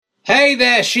Hey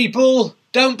there, sheeple.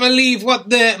 Don't believe what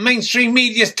the mainstream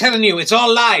media's telling you. It's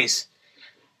all lies.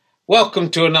 Welcome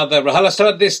to another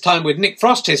RHLSTP, this time with Nick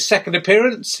Frost, his second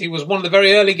appearance. He was one of the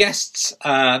very early guests.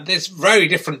 There's very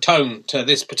different tone to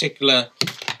this particular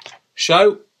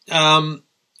show. I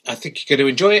think you're going to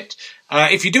enjoy it.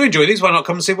 If you do enjoy these, why not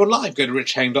come and see one live? Go to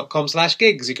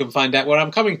richhang.com/gigs. You can find out where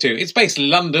I'm coming to. It's based in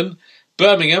London,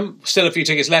 Birmingham, still a few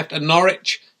tickets left, and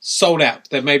Norwich, sold out.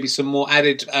 There may be some more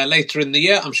added later in the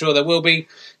year. I'm sure there will be.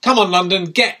 Come on, London,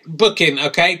 get booking,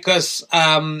 okay? Because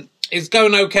it's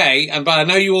going okay, but I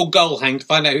know you all goal hang to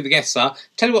find out who the guests are.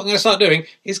 Tell you what I'm going to start doing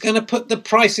is going to put the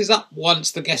prices up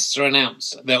once the guests are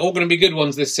announced. They're all going to be good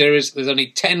ones this series. There's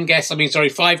only 5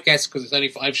 guests because it's only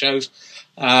 5 shows.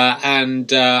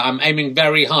 And I'm aiming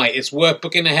very high. It's worth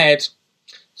booking ahead.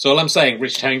 So all I'm saying,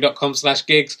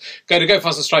 richhang.com/gigs. Go to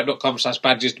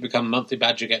gofasterstripe.com/badges to become a monthly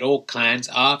badge. You get all kinds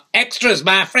of extras,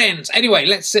 my friends. Anyway,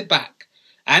 let's sit back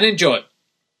and enjoy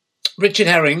Richard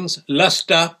Herring's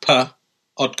RHLSTP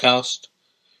podcast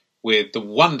with the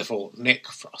wonderful Nick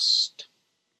Frost.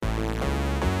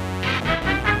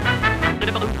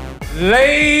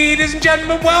 Ladies and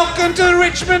gentlemen, welcome to the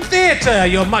Richmond Theatre.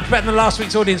 You're much better than last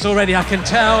week's audience already, I can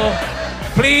tell.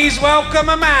 Please welcome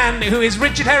a man who is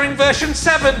Richard Herring version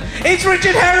 7. It's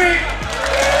Richard Herring!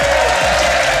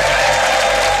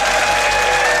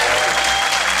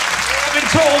 I've been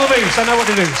taught all the moves, I know what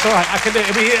to do. It's all right, I can do it.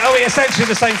 It'll be essentially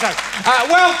the same time.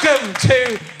 Welcome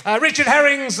to Richard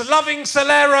Herring's Loving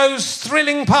Solero's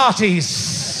Thrilling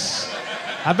Parties.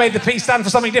 I've made the P stand for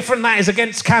something different. That is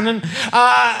against canon.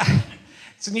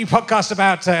 It's a new podcast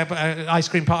about ice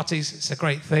cream parties. It's a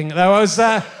great thing.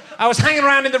 I was hanging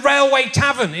around in the Railway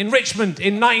Tavern in Richmond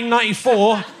in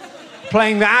 1994,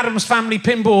 playing the Addams Family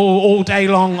pinball all day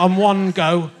long on one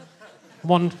go,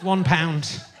 £1.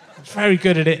 I was very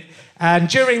good at it. And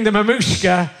during the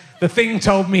Mamushka, the thing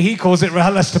told me he calls it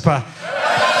RHLSTP.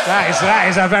 That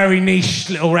is a very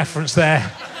niche little reference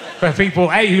there for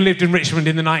people, A, who lived in Richmond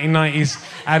in the 1990s,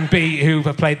 and B, who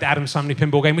have played the Addams Family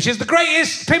pinball game, which is the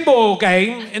greatest pinball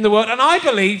game in the world, and I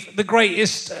believe the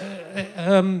greatest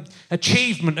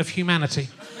achievement of humanity.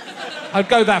 I'd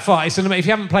go that far. If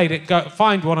you haven't played it, go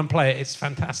find one and play it. It's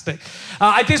fantastic.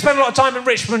 I did spend a lot of time in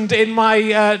Richmond in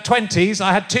my 20s.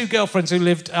 I had 2 girlfriends who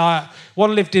lived.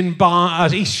 One lived in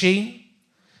East Sheen,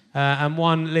 and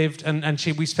one lived.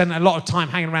 We spent a lot of time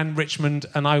hanging around in Richmond.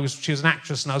 And she was an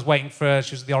actress, and I was waiting for her.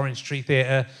 She was at the Orange Tree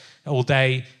Theatre all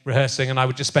day rehearsing, and I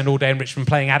would just spend all day in Richmond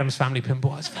playing Addams Family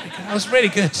pinball. It was very good. I was really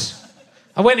good.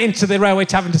 I went into the Railway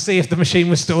Tavern to see if the machine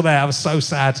was still there. I was so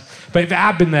sad. But if it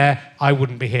had been there, I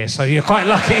wouldn't be here. So you're quite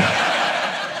lucky.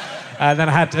 Then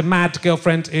I had a mad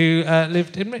girlfriend who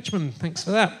lived in Richmond. Thanks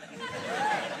for that.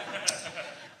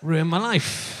 Ruined my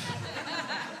life.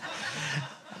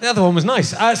 The other one was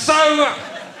nice. I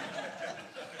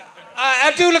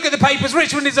do look at the papers.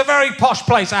 Richmond is a very posh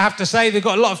place, I have to say. They've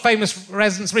got a lot of famous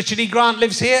residents. Richard E. Grant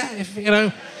lives here,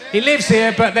 He lives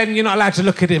here, but then you're not allowed to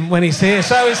look at him when he's here,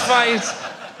 so it's fine.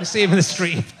 You see him in the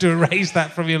street, to erase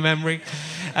that from your memory.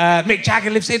 Mick Jagger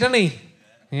lives here, doesn't he?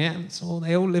 Yeah,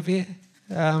 they all live here.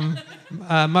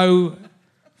 Mo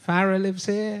Farah lives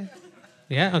here.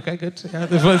 Yeah, okay, good. Yeah,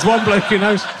 there's one bloke who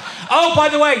knows. Oh, by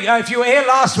the way, if you were here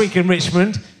last week in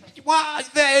Richmond,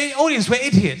 the audience were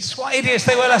idiots. What idiots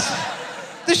they were.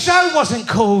 The show wasn't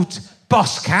called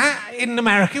Boss Cat in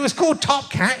America. It was called Top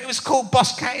Cat. It was called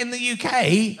Boss Cat in the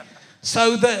UK.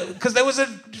 Because there was a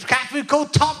cat food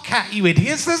called Top Cat, you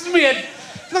idiots. There's not going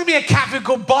to be a cat food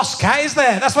called Boss Cat, is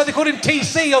there? That's why they call him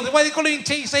TC. Or the way they call him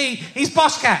TC, he's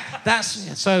Boss Cat.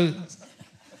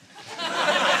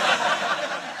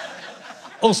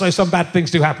 Also, some bad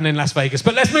things do happen in Las Vegas.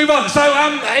 But let's move on.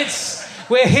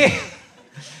 We're here.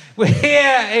 We're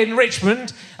here in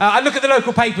Richmond. I look at the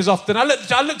local papers often. I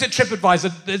looked at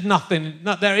TripAdvisor. There's nothing.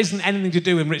 There isn't anything to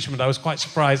do in Richmond. I was quite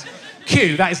surprised.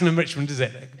 Kew, that isn't in Richmond, is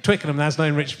it? Twickenham, that's not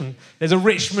in Richmond. There's a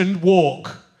Richmond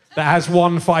Walk that has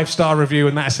 1 5-star review,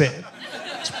 and that's it.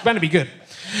 It's going to be good.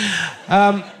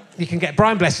 You can get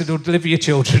Brian Blessed or deliver your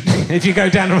children if you go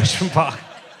down to Richmond Park.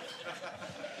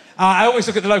 I always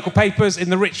look at the local papers. In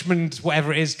the Richmond,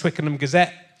 whatever it is, Twickenham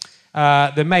Gazette,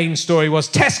 the main story was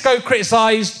Tesco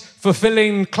criticised for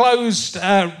filling closed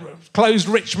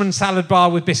Richmond salad bar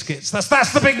with biscuits. That's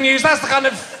the big news. That's the kind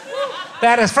of... They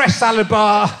had a fresh salad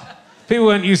bar. People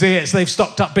weren't using it, so they've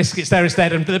stocked up biscuits there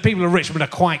instead. And the people of Richmond are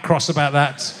quite cross about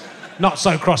that. Not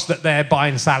so cross that they're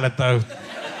buying salad, though.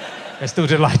 They're still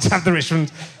delighted to have the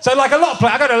Richmond. So, like a lot of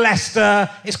places, I go to Leicester.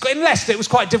 In Leicester, it was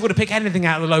quite difficult to pick anything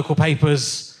out of the local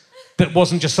papers that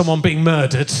wasn't just someone being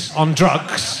murdered on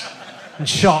drugs and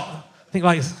shot. I think,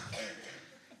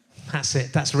 that's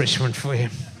it. That's Richmond for you.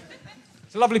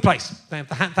 It's a lovely place.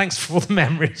 Thanks for all the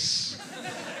memories.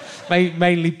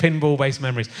 Mainly pinball-based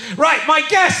memories. Right, my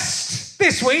guest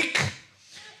this week,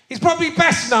 he's probably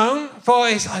best known for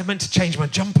his... I meant to change my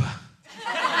jumper.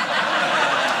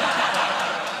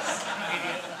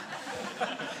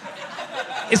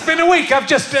 It's been a week. I've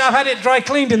had it dry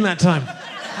cleaned in that time.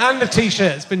 And the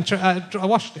T-shirt. It's been... I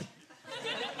washed it.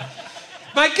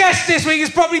 My guest this week is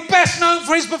probably best known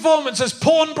for his performance as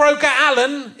pawnbroker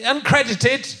Alan,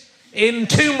 uncredited, in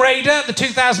Tomb Raider, the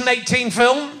 2018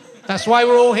 film. That's why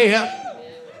we're all here.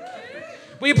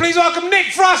 Will you please welcome Nick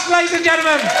Frost, ladies and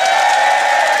gentlemen?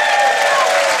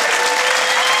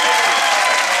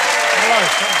 Hello.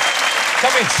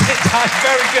 Come in, sit down.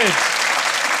 Very good.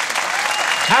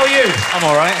 How are you? I'm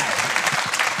all right.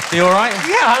 Are you all right?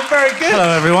 Yeah, I'm very good. Hello,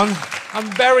 everyone. I'm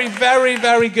very, very,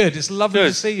 very good. It's lovely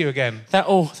to see you again.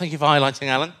 Thank you for highlighting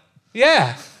Alan.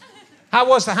 Yeah. How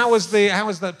was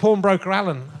the pawnbroker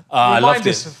Alan? I loved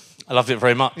it. I loved it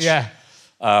very much. Yeah.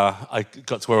 I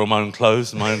got to wear all my own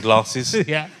clothes and my own glasses.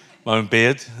 Yeah. My own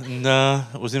beard, and I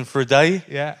was in for a day.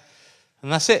 Yeah.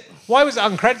 And that's it. Why was it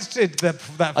uncredited?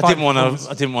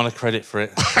 I didn't want to credit for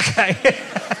it. Okay.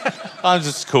 I was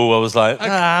just cool. I was like,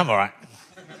 I'm all right.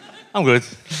 I'm good.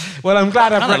 Well, I'm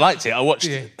glad I liked it. I watched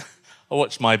it. I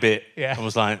watched my bit. Yeah. I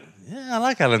was like, yeah, I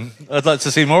like Alan. I'd like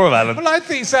to see more of Alan. Well, I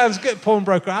think he sounds good.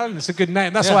 Pawnbroker Alan. It's a good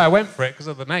name. That's why I went for it, because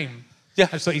of the name. Yeah.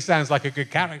 I just thought he sounds like a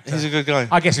good character. He's a good guy.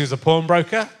 I guess he was a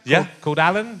pawnbroker. Called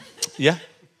Alan. Yeah.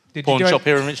 Pawn shop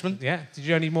here in Richmond. Yeah. Did you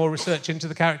do any more research into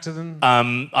the character than?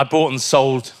 I bought and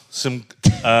sold some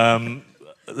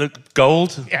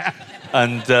gold. Yeah.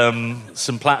 And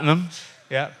some platinum.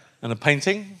 Yeah. And a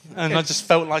painting. And I just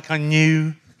felt like I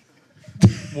knew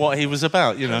what he was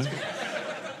about, you know.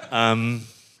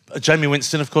 Jamie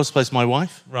Winston, of course, plays my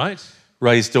wife. Right.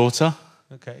 Ray's daughter.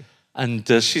 Okay. And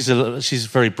she's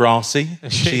very brassy.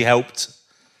 She helped,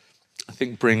 I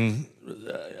think, bring,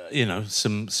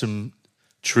 some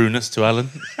trueness to Alan.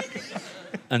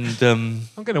 And I'm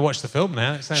going to watch the film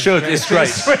now. It sounds great. Great.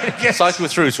 It's great. Yes. Cycle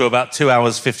through to about 2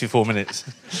 hours, 54 minutes,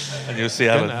 and you'll see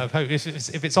Alan.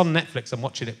 If it's on Netflix, I'm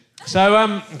watching it. So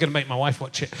I'm going to make my wife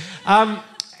watch it.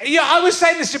 I was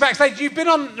saying this to you backstage. You've been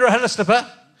on RHLSTP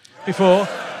before,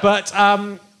 but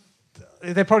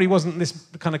there probably wasn't this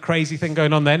kind of crazy thing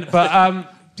going on then. But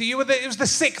it was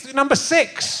the number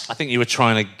 6. I think you were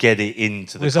trying to get it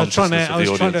into the consciousness of the audience.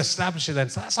 I was trying to establish it then.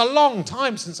 So that's a long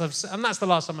time since and that's the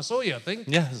last time I saw you, I think.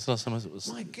 Yeah, that's the last time it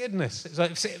was. My goodness.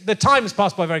 The time has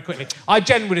passed by very quickly. I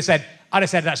generally would have said,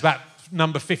 that's about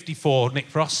number 54, Nick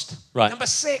Frost. Right. Number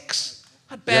 6.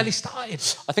 I barely started.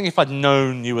 I think if I'd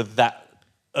known you were that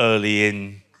early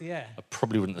in, I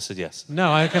probably wouldn't have said yes.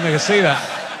 No, I can see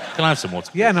that. Can I have some water?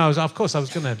 Yeah, no, of course I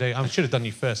was going to do. I should have done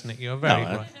you first, Nick. You were very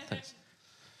right. Thanks.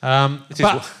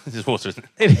 It is water, isn't it?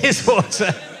 It is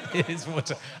water. It is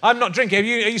water. I'm not drinking. Are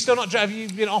you still not? Have you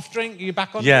been off drink? Are you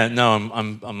back on? Yeah, no,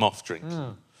 I'm off drink.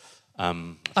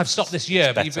 I've stopped this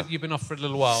year, but you've been off for a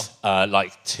little while.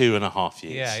 Like 2.5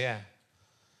 years. Yeah.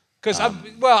 Because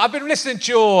I've been listening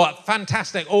to your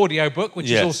fantastic audio book,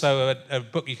 which is also a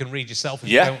book you can read yourself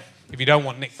if you don't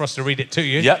want Nick Frost to read it to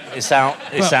you. Yep, it's out.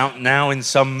 It's out now in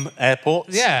some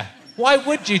airports. Yeah. Why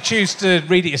would you choose to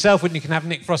read it yourself when you can have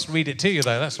Nick Frost read it to you,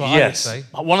 though? That's what I would say.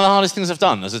 One of the hardest things I've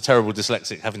done as a terrible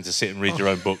dyslexic, having to sit and read your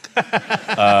own book,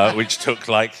 which took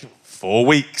like 4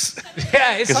 weeks.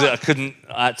 Yeah, it's because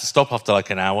I had to stop after like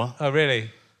an hour. Oh, really?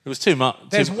 It was too much.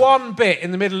 There's one bit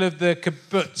in the middle of the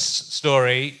kibbutz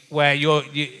story where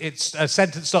it's a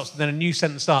sentence stops and then a new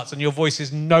sentence starts and your voice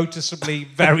is noticeably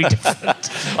very different.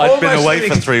 I'd been away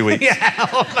for 3 weeks. Yeah,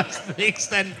 almost to the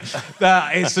extent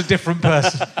that it's a different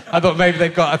person. I thought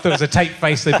it was a tape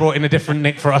face they brought in a different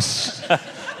Nick Frost to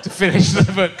finish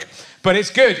the book. But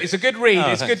it's good. It's a good read.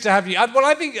 It's good to have you.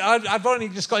 I think I've only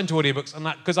just got into audiobooks and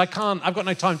that because I've got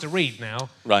no time to read now.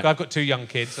 Right. I've got 2 young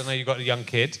kids. I know you've got a young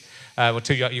kid. You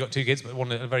got 2 kids, but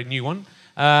one a very new one.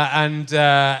 I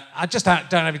just don't have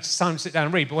time to sit down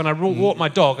and read. But when I walk my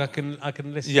dog, I can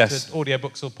listen to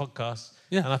audiobooks or podcasts.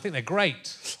 Yeah. And I think they're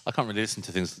great. I can't really listen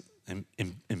to things in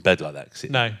bed like that.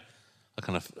 No. I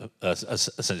kind of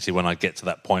essentially when I get to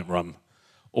that point where I'm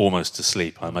almost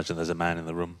asleep, I imagine there's a man in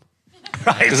the room.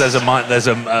 Right. Because there's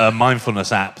a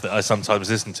mindfulness app that I sometimes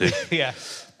listen to. Yeah.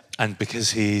 And because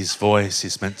his voice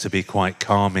is meant to be quite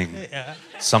calming,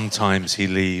 sometimes he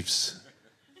leaves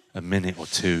a minute or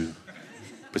 2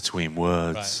 between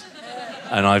words.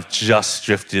 Right. And I've just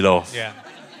drifted off. Yeah.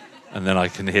 And then I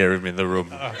can hear him in the room.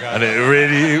 Oh, and it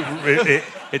really,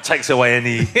 it takes away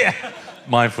any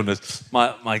mindfulness.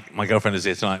 My girlfriend is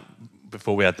here tonight.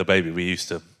 Before we had the baby, we used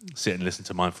to sit and listen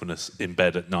to mindfulness in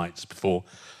bed at night just before,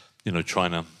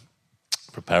 trying to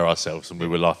prepare ourselves, and we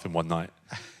were laughing one night.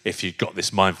 If you'd got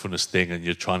this mindfulness thing and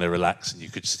you're trying to relax, and you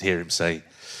could just hear him say,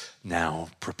 "Now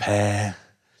prepare,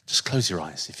 just close your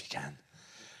eyes if you can,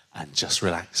 and just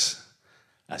relax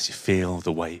as you feel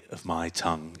the weight of my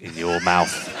tongue in your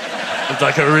mouth." It's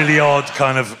like a really odd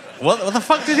kind of, what the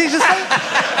fuck did he just say?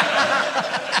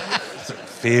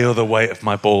 Feel the weight of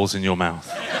my balls in your mouth.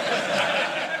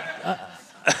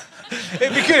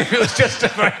 It'd be good if it was just a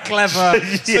very clever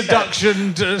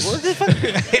seduction,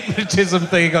 hypnotism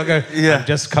thing. I go, I'm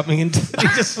just coming into... You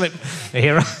just slip.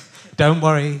 Here, don't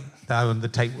worry. The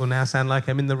tape will now sound like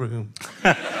I'm in the room.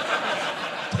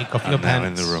 Take off your pants. I'm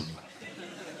in the room.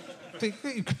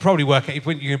 You could probably work out... You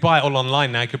can buy it all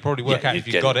online now. You could probably work out if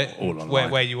you've got it,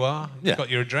 where you are. You've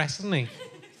got your address, hasn't he?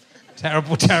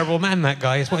 Terrible, terrible man, that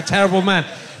guy. What a terrible man.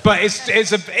 But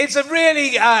it's a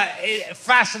really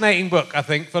fascinating book, I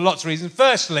think, for lots of reasons.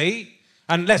 Firstly,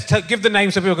 and let's give the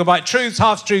names so people can buy it: Truths,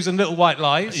 Half-Truths and Little White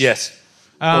Lies. Yes.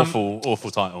 Awful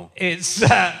title. It's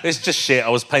just shit. I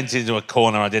was painted into a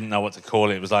corner. I didn't know what to call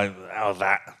it. It was like, oh,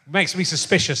 that. Makes me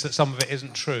suspicious that some of it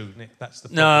isn't true, Nick. That's the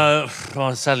problem. No,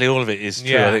 well, sadly, all of it is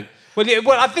true, I think.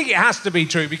 Well, I think it has to be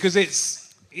true because it's...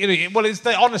 it's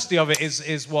the honesty of it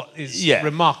is what is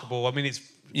remarkable. I mean, it's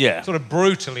sort of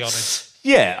brutally honest.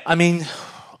 Yeah, I mean,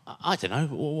 I don't know.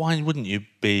 Why wouldn't you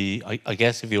be? I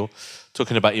guess if you're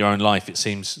talking about your own life, it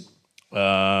seems.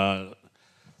 I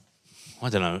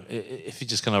don't know. If you're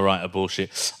just going to write a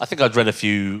bullshit, I think I'd read a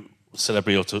few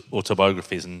celebrity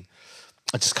autobiographies, and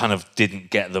I just kind of didn't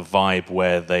get the vibe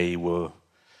where they were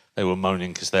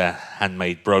moaning because their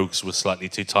handmade brogues were slightly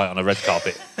too tight on a red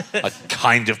carpet. It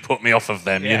kind of put me off of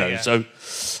them, you know. Yeah. So,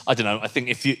 I don't know. I think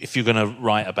if you're going to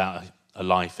write about a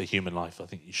life, a human life, I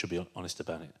think you should be honest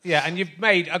about it. Yeah, and you've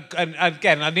made,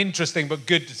 again, an interesting but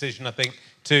good decision, I think,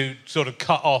 to sort of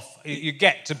cut off. You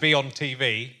get to be on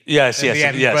TV. Yes.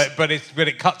 But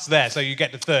it cuts there, so you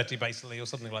get to 30 basically, or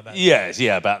something like that. Yes,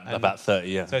 about 30.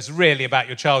 Yeah. So it's really about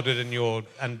your childhood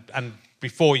and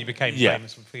before you became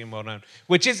famous and being well known,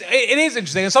 which is it is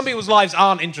interesting. And some people's lives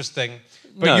aren't interesting,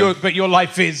 but your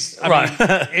life is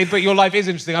but your life is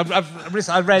interesting. I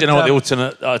read. Do you know what the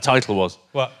alternate title was?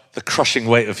 What? The Crushing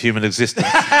Weight of Human Existence.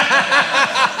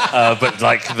 But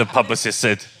like the publicist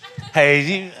said,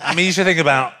 hey, you should think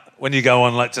about when you go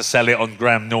on like to sell it on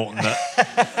Graham Norton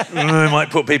that it might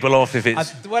put people off if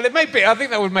it's... it may be. I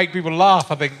think that would make people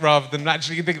laugh, I think, rather than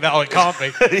actually think that, it can't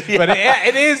be. Yeah. But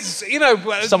it is,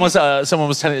 Someone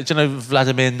was telling... Do you know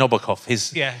Vladimir Nabokov?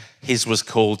 His was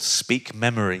called Speak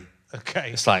Memory.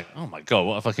 Okay. It's like, oh my God,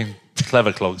 what a fucking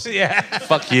clever clogs. Yeah.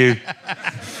 Fuck you.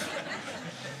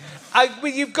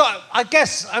 You've got, I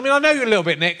guess, I know you a little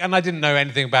bit, Nick, and I didn't know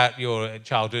anything about your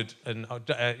childhood, and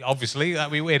obviously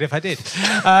that'd be weird if I did.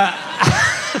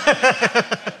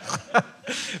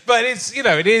 But it's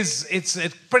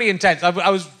pretty intense.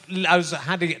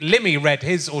 Limmy read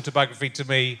his autobiography to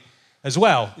me as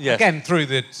well. Yes. Again, through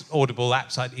the Audible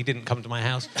app site. He didn't come to my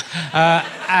house.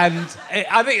 And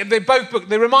I think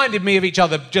they reminded me of each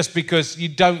other just because you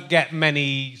don't get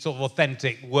many sort of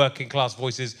authentic working class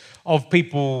voices of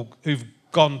people who've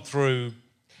gone through,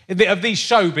 of these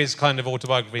showbiz kind of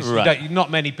autobiographies. Right. Not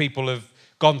many people have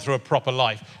gone through a proper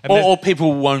life. Or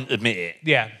people won't admit it.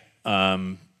 Yeah.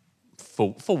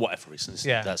 For whatever reasons.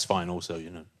 Yeah. That's fine also,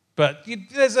 But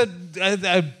there's a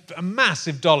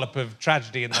massive dollop of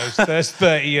tragedy in those first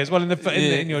 30 years. Well,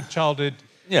 in your childhood,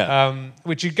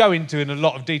 which you go into in a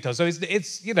lot of detail. So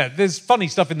it's there's funny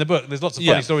stuff in the book. There's lots of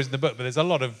funny stories in the book, but there's a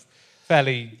lot of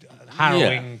fairly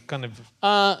harrowing kind of.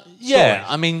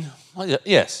 Stories.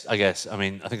 Yes, I guess. I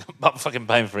think I'm fucking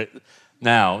paying for it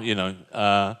now.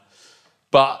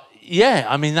 But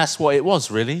yeah, that's what it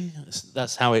was really.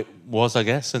 That's how it was, I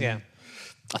guess. And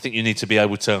I think you need to be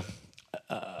able to.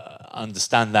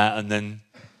 Understand that and then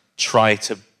try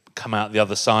to come out the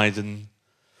other side and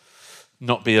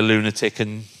not be a lunatic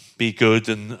and be good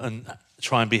and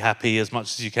try and be happy as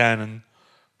much as you can, and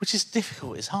which is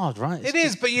difficult. It's hard, right? It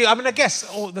is, but I guess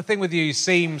the thing with you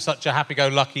seem such a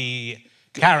happy-go-lucky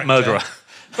character. Murderer.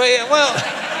 But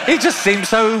he just seems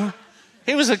so...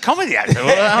 He was a comedy actor.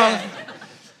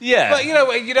 Yeah, but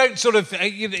you don't sort of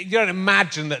you don't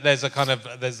imagine that there's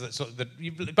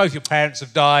both your parents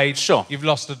have died. Sure, you've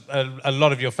lost a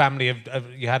lot of your family.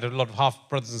 You had a lot of half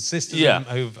brothers and sisters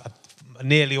who've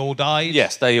nearly all died.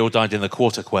 Yes, they all died in the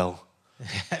quarter quell.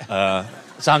 It's a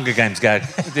Hunger Games gag.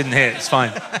 It didn't hit. It's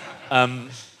fine.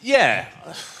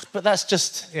 But that's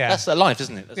just that's their life,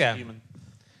 isn't it? That's a human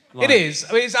life. It is.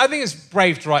 I think it's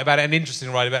brave to write about it and interesting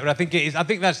to write about it. But I think it is. I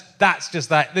think that's just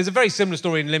that. There's a very similar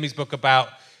story in Limmy's book about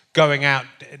going out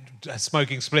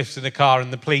smoking spliffs in the car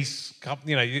and the police come,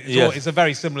 it's a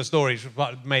very similar story,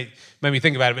 which made me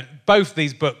think about it. But both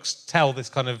these books tell this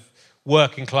kind of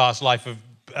working class life of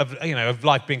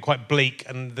life being quite bleak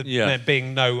and there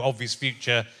being no obvious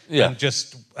future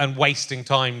and wasting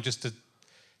time just to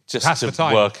pass the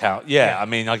time. Work out. I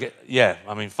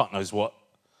mean, fuck knows what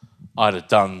I'd have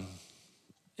done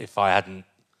if I hadn't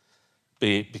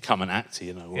become an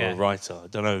actor, or a writer. I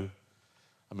don't know.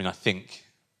 I mean, I think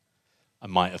I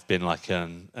might have been like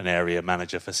an area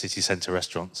manager for city centre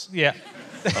restaurants. Yeah.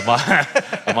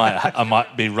 I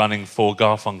might be running 4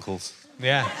 Garfunkels.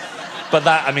 Yeah. But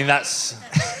that's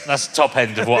top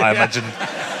end of what I imagined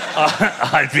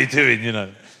I'd be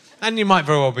doing, And you might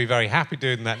very well be very happy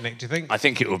doing that, Nick, do you think? I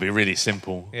think it will be really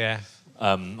simple. Yeah.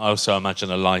 I also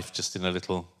imagine a life just in a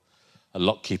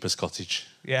lockkeeper's cottage.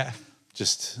 Yeah.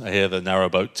 Just, I hear the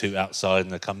narrowboat toot outside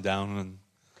and they come down and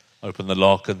open the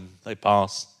lock and they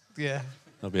pass. Yeah.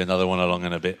 There'll be another one along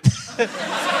in a bit.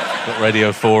 Got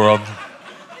Radio 4 on.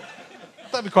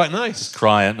 That'd be quite nice. Just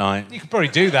cry at night. You could probably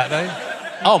do that, though.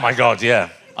 Oh, my God, yeah.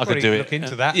 I could do it. Look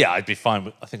into that. Yeah, I'd be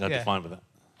fine. I think I'd be fine with that.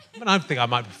 But I think I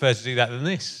might prefer to do that than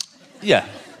this. Yeah.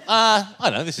 I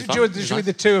don't know, this is fun. Should we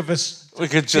the two of us... We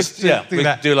could just, we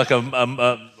could do like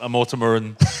a Mortimer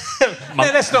and... No,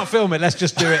 let's not film it, let's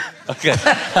just do it. Okay.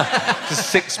 Just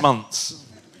 6 months.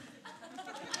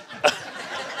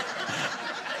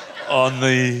 On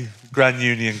the Grand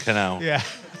Union Canal. Yeah.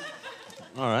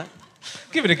 All right.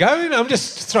 Give it a go. I'm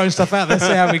just throwing stuff out there,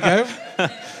 see how we go.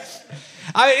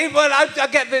 I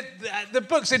get the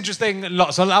book's interesting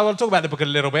lots. I'll talk about the book a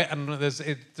little bit, and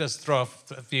it does throw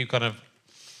off a few kind of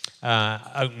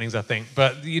openings, I think.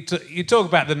 But you talk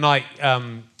about the night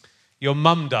your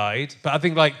mum died, but I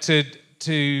think like to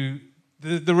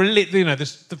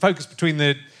the focus between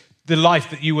the life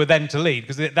that you were then to lead,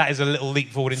 because that is a little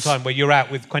leap forward in time where you're out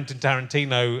with Quentin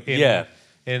Tarantino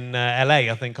in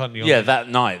LA, I think, aren't you? Yeah, that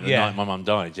night, the night my mum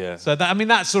died. Yeah. So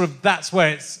that's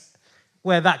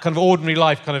where that kind of ordinary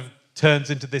life kind of turns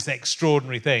into this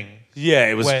extraordinary thing. Yeah,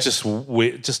 it was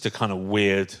just a kind of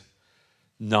weird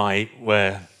night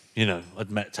where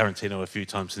I'd met Tarantino a few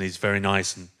times and he's very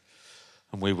nice and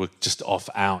we were just off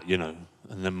out, and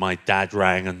then my dad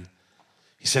rang and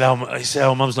he said,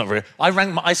 "Oh, mum's not very."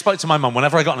 I spoke to my mum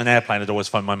whenever I got on an airplane. I'd always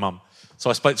phone my mum, so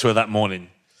I spoke to her that morning,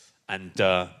 and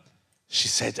she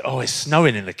said, "Oh, it's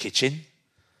snowing in the kitchen."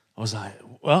 I was like,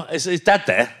 "Well, is Dad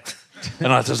there?"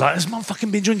 And I was like, "Has Mum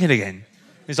fucking been drinking again?"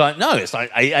 He's like, "No, it's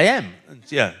like 8 a.m." And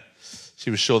yeah,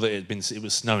 she was sure that it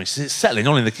was snowing. She said, "It's settling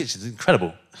all in the kitchen. It's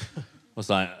incredible." I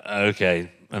was like, "Okay."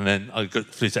 And then I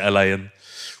flew to LA and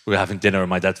we were having dinner and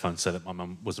my dad phoned said that my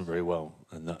mum wasn't very well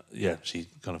and that, she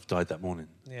kind of died that morning.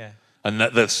 Yeah. And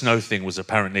that the snow thing was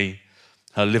apparently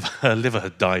her liver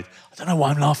had died. I don't know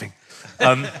why I'm laughing.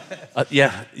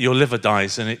 Your liver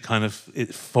dies and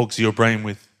it fogs your brain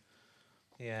with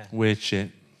weird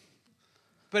shit.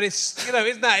 But it's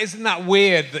isn't that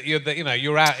weird that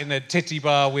you're out in a titty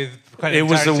bar with Quentin Tarantino?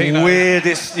 It was the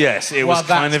weirdest. Yes, it was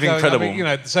kind of incredible. I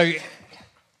mean,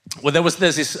 well, there's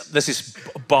this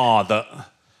bar that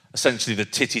essentially the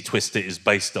Titty Twister is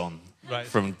based on,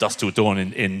 from Dusk Till Dawn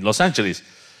in Los Angeles,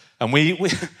 and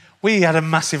we had a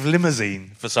massive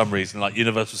limousine for some reason. Like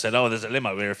Universal said, "Oh, there's a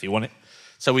limo here if you want it."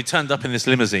 So we turned up in this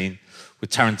limousine with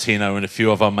Tarantino and a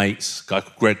few of our mates, a guy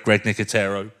called Greg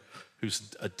Nicotero, who's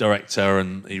a director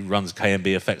and he runs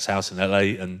KMB Effects House in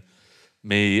LA, and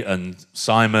me and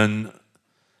Simon,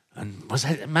 and was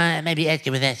that maybe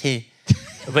Edgar was there too,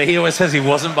 but he always says he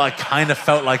wasn't, but I kind of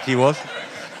felt like he was.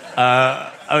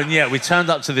 We turned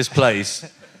up to this place,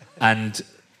 and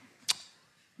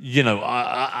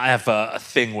I have a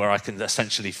thing where I can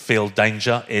essentially feel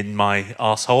danger in my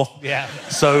arsehole. Yeah.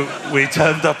 So we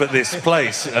turned up at this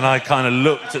place, and I kind of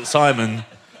looked at Simon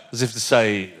as if to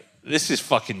say, "This is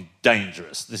fucking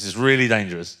dangerous. This is really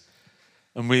dangerous."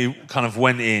 And we kind of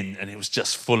went in, and it was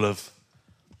just full of,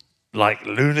 like,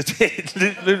 lunatics,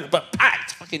 but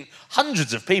packed, fucking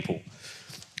hundreds of people.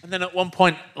 And then at one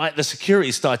point, like, the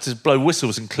security started to blow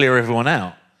whistles and clear everyone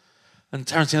out. And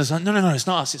Tarantino's like, no, it's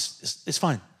not us, it's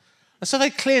fine. And so they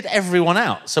cleared everyone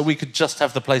out so we could just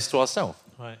have the place to ourselves.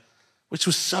 Right. Which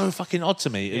was so fucking odd to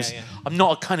me. I'm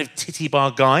not a kind of titty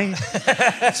bar guy.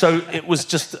 So it was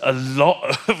just a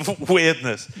lot of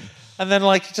weirdness. And then,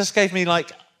 like, he just gave me,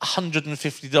 like,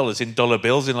 $150 in dollar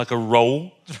bills in, like, a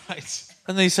roll. Right.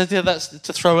 And then he said, "Yeah, that's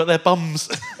to throw at their bums."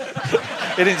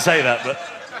 He didn't say that, but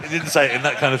he didn't say it in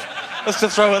that kind of, "That's to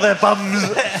throw at their bums."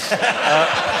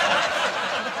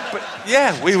 But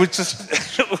yeah, we would just...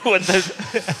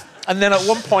 And then at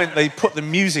one point, they put the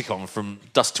music on from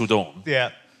Dusk Till Dawn.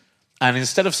 Yeah. And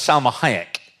instead of Salma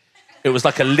Hayek, It was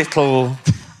like a little,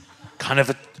 kind of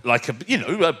a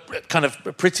kind of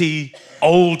a pretty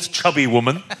old, chubby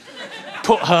woman,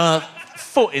 put her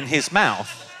foot in his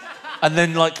mouth, and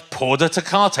then like poured her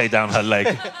Tecate down her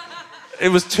leg. It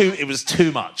was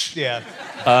too much. Yeah.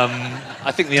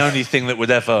 I think the only thing that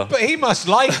would ever... But he must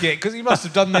like it, because he must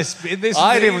have done this...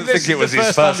 I didn't think it was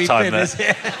his first time there.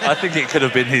 I think it could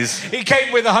have been his... He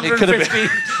came with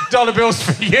 $150 bills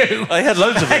for you. He had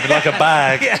loads of them in like a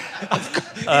bag. Yeah.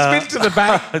 He's been to the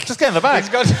bank. Just get in the bag.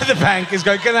 He's gone to the bank. He's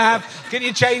going, can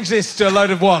you change this to a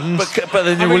load of ones? But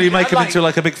then will you make them into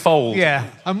like a big fold? Yeah,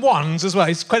 and ones as well.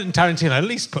 It's Quentin Tarantino. At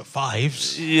least put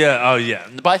fives. Yeah, oh yeah.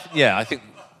 But I think...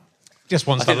 Just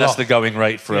one's I think that's the going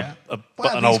rate for an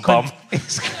old bum.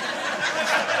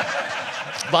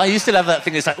 But you still have that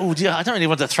thing. It's like, oh, dear, I don't really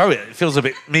want to throw it. It feels a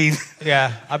bit mean.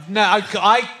 Yeah, I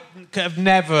have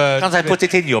never. Can't I put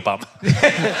it in your bum?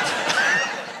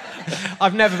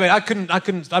 I've never been. I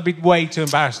couldn't. I'd be way too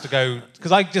embarrassed to go,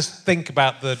 because I just think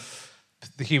about the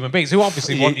human beings who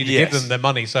obviously want you to give them their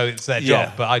money, so it's their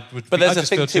job. But I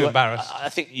just feel too embarrassed. I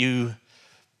think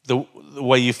the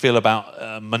way you feel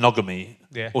about monogamy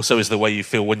also is the way you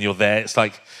feel when you're there. It's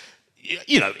like,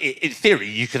 in theory,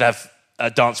 you could have a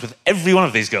dance with every one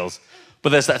of these girls, but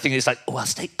there's that thing. It's like, oh, I'll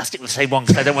stick with the same one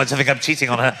because I don't want to think I'm cheating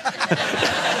on her.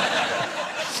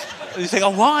 You think, oh,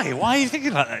 why? Why are you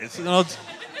thinking like that? It's an odd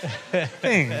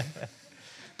thing.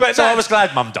 But so I was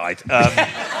glad Mum died.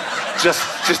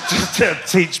 Just to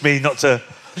teach me not to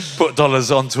put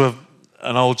dollars onto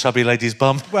an old chubby lady's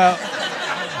bum. Well.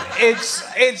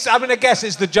 It's. I mean, I guess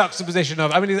it's the juxtaposition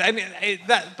of. I mean,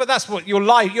 but that's what your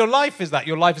life is. That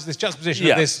your life is this juxtaposition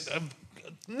of this,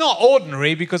 not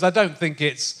ordinary, because I don't think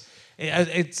it's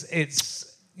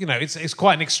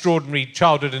quite an extraordinary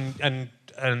childhood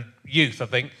and youth, I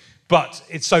think. But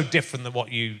it's so different than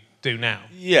what you do now.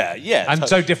 Yeah, and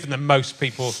so different than most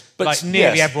people. But like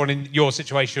nearly everyone in your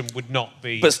situation would not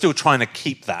be. But still trying to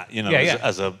keep that,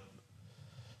 as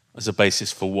a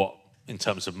basis for what. In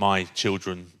terms of my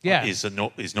children, is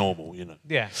normal,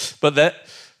 Yeah. But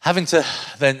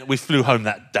then we flew home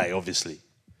that day, obviously,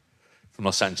 from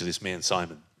Los Angeles, me and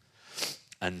Simon,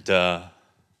 and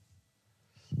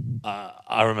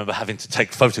I remember having to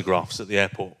take photographs at the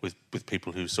airport with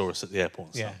people who saw us at the airport.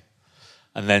 And stuff.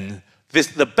 And then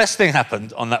the best thing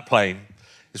happened on that plane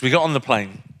is we got on the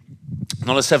plane, and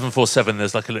on a 747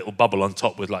 there's like a little bubble on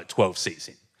top with like 12 seats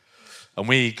in. And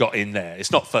we got in there.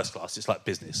 It's not first class, it's like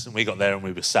business. And we got there and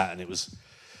we were sat, and it was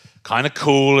kind of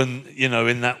cool and,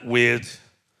 in that weird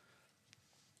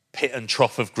pit and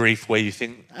trough of grief where you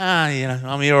think,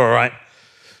 you're all right.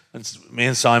 And me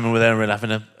and Simon were there and we were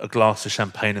having a glass of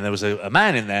champagne, and there was a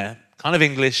man in there, kind of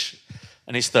English,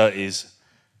 in his 30s,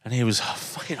 and he was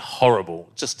fucking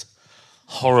horrible, just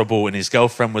horrible. And his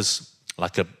girlfriend was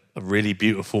like a really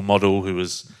beautiful model who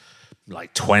was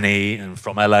like 20 and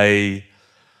from LA.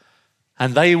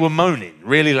 And they were moaning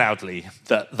really loudly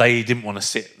that they didn't want to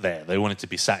sit there. They wanted to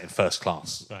be sat in first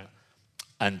class. Right.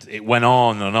 And it went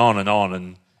on and on and on.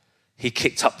 And he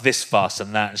kicked up this fuss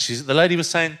and that. And the lady was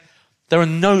saying, there are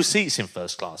no seats in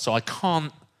first class, so I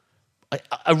can't.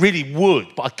 I really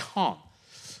would, but I can't.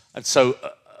 And so,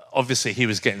 obviously, he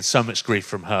was getting so much grief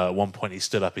from her. At one point, he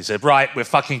stood up. He said, right, we're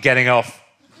fucking getting off.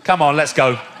 Come on, let's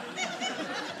go.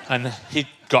 And he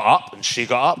got up and she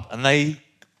got up and they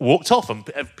walked off and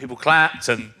people clapped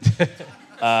and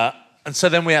so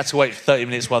then we had to wait for 30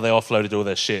 minutes while they offloaded all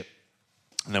their shit,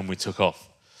 and then we took off.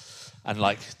 And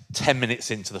like 10 minutes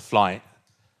into the flight,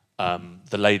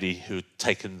 the lady who had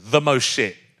taken the most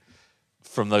shit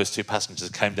from those two passengers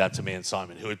came down to me and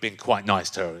Simon, who had been quite nice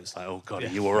to her. It's like, oh God, are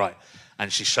you all right?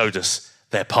 And she showed us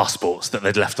their passports that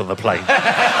they'd left on the plane.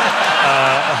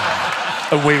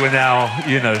 And we were now,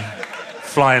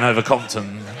 flying over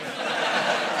Compton.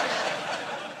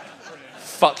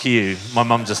 Fuck you, my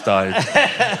mum just died.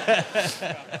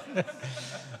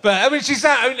 But I mean,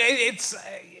 it's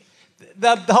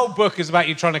the whole book is about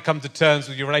you trying to come to terms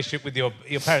with your relationship with your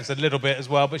parents a little bit as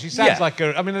well. But she sounds like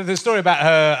the story about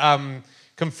her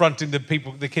confronting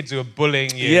the kids who are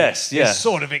bullying you. Yes, is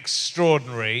sort of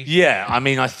extraordinary. Yeah, I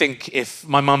mean, I think if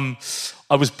my mum,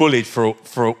 I was bullied for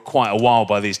quite a while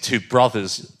by these two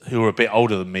brothers who were a bit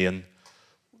older than me, and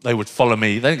they would follow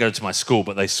me. They didn't go to my school,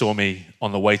 but they saw me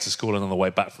on the way to school and on the way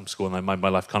back from school, and they made my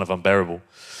life kind of unbearable.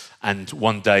 And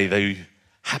one day they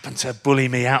happened to bully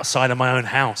me outside of my own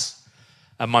house.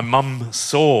 And my mum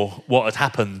saw what had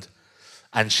happened,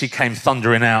 and she came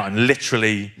thundering out and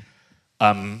literally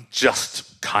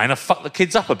just kind of fucked the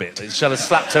kids up a bit. She had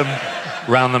slapped them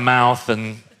round the mouth,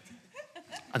 and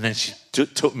then she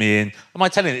took me in. Am I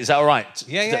telling it? Is that all right?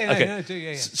 Yeah. Okay. No, do,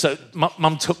 yeah. So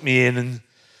mum took me in and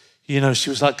she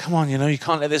was like, come on, you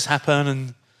can't let this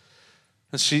happen.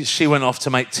 And she went off to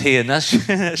make tea, and as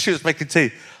she was making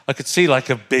tea, I could see like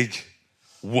a big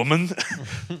woman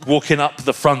walking up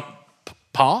the front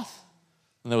path.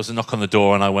 And there was a knock on the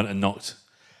door, and I went and knocked.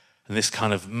 And this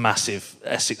kind of massive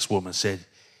Essex woman said,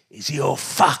 "Is your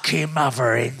fucking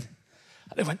mother in?"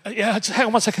 And they went, "Yeah, just hang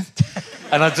on 1 second."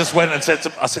 And I just went and said,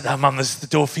 "No, Mum, this is the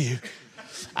door for you."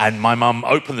 And my mum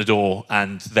opened the door,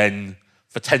 and then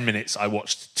for 10 minutes I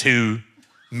watched two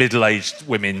middle-aged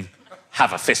women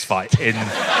have a fist fight in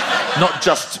not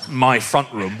just my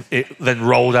front room, it then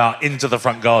rolled out into the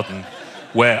front garden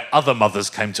where other mothers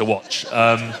came to watch.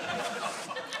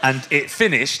 And it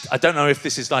finished, I don't know if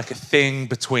this is like a thing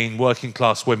between working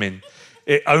class women,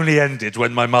 it only ended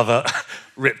when my mother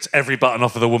ripped every button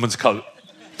off of the woman's coat.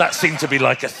 That seemed to be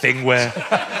like a thing where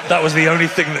that was the only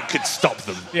thing that could stop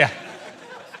them. Yeah.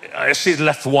 If she'd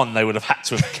left one, they would have had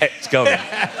to have kept going.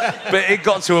 But it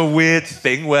got to a weird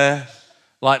thing where,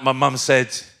 like, my mum said,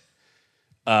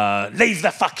 leave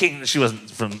the fucking... She wasn't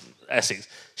from Essex.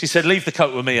 She said, leave the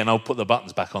coat with me and I'll put the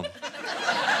buttons back on.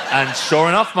 And sure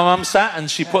enough, my mum sat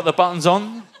and she put the buttons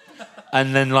on.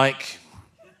 And then, like,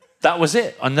 that was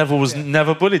it. I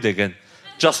never bullied again.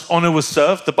 Just honour was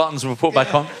served, the buttons were put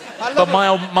back on. But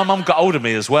my mum got hold of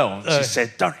me as well. And she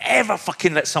said, don't ever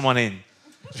fucking let someone in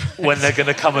when they're going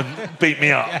to come and beat me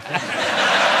up.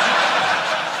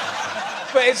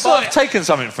 But it's I've taken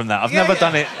something from that. I've never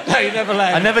done it. No, you never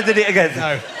let him. I never did it again.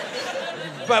 No.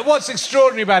 But what's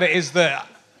extraordinary about it is that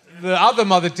the other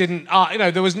mother didn't...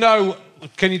 there was no...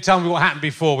 Can you tell me what happened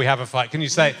before we have a fight? Can you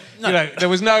say... No. There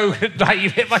was no... Like, you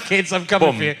hit my kids, I'm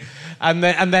coming Boom. for you. And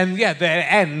then, it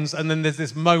ends, and then there's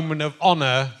this moment of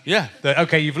honour. Yeah. That,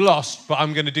 OK, you've lost, but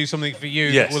I'm going to do something for you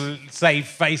Yes. that will save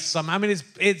face somehow. I mean,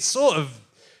 it's sort of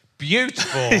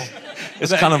beautiful.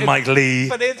 It's kind of Mike Lee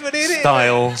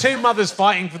style. Two mothers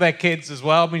fighting for their kids as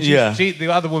well. I mean, the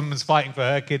other woman's fighting for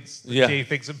her kids that she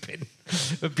thinks have been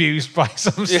abused by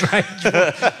some strange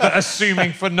but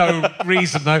assuming for no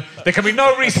reason, though. There can be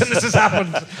no reason this has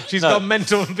happened. She's gone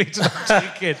mental and beaten up two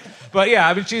kids. But yeah,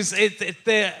 I mean, she's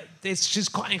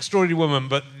quite an extraordinary woman,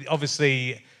 but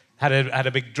obviously had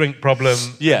a big drink problem.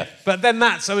 Yeah. But then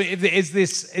is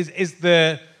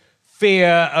the fear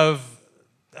of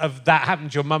that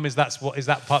happened to your mum? Is that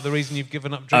part of the reason you've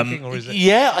given up drinking, or is it?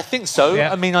 Yeah, I think so.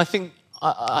 Yeah. I mean, I think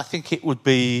it would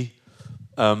be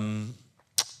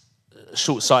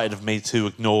short-sighted of me to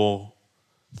ignore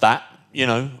that.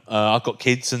 I've got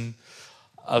kids, and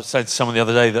I was saying to someone the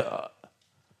other day that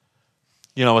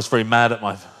I was very mad at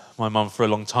my mum for a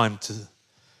long time.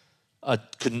 I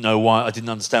couldn't know why. I didn't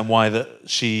understand why that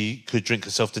she could drink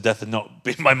herself to death and not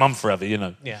be my mum forever.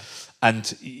 Yeah.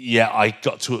 And I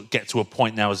got to get to a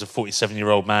point now as a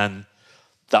 47-year-old man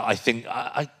that I think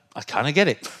I kind of get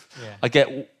it. Yeah. I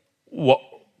get what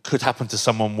could happen to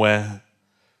someone where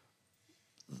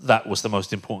that was the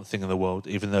most important thing in the world,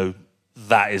 even though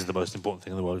that is the most important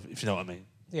thing in the world, if you know what I mean.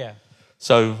 Yeah.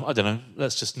 So, I don't know,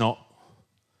 let's just not...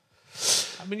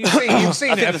 I mean, you've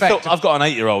seen it affect... I've got an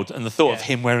 8-year-old, and the thought of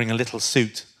him wearing a little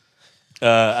suit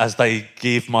as they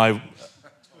give my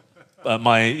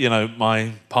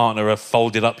partner a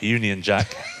folded up Union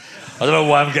Jack. I don't know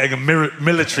why I'm getting a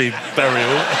military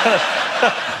burial.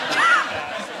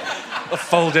 A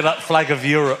folded up flag of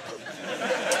Europe.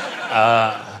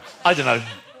 I don't know.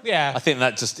 Yeah. I think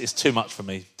that just is too much for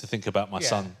me to think about my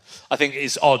son. I think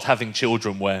it's odd having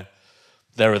children where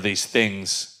there are these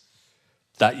things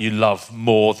that you love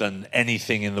more than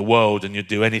anything in the world, and you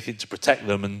do anything to protect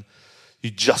them, and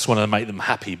you just want to make them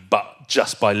happy, but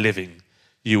just by living,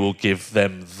 you will give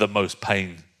them the most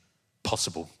pain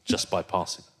possible just by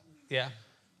passing. Yeah.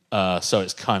 So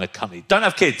it's kind of cunty. Don't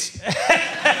have kids.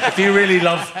 If you really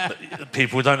love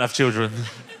people, don't have children.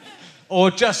 Or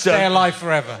just stay alive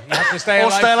forever. You have to stay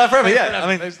alive. Or stay alive forever, yeah. I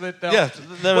mean, well,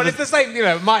 it's the same.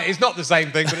 It's not the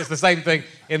same thing, but it's the same thing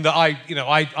in that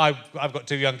I've got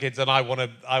two young kids, and I want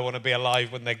to be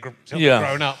alive when they're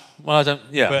grown up. Well, I don't.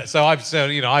 Yeah. But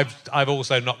I've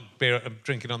also knocked beer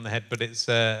drinking on the head, but it's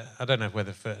I don't know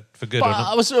whether for good or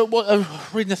not. I was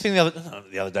reading a thing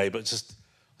the other day, but just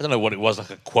I don't know what it was, like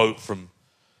a quote from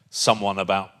someone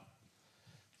about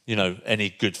any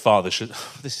good father should.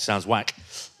 This sounds whack.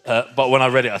 But when I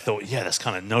read it, I thought, yeah, that's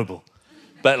kind of noble.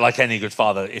 But like any good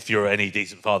father, if you're any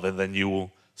decent father, then you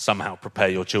will somehow prepare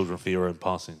your children for your own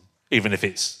passing, even if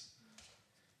it's...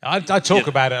 I talk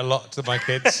about it a lot to my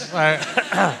kids.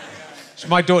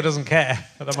 My daughter doesn't care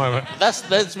at the moment.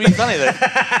 That's really funny, then.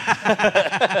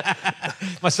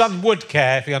 My son would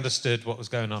care if he understood what was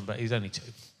going on, but he's only 2.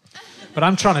 But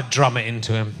I'm trying to drum it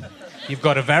into him. You've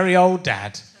got a very old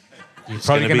dad. You're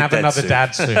probably going to have another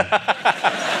dad soon.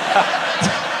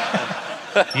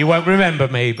 You won't remember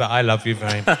me, but I love you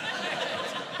very much.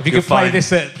 If you could play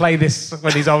this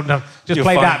when he's old enough, just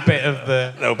play that bit of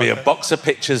the... There'll be a box of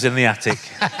pictures in the attic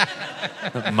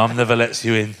that Mum never lets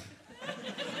you in.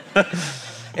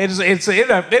 It's you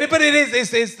know, but it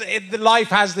is. Life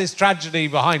has this tragedy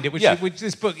behind it, which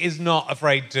this book is not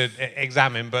afraid to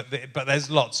examine. But there's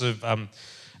lots of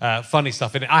funny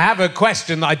stuff in it. I have a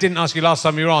question that I didn't ask you last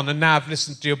time you were on, and now I've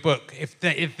listened to your book. If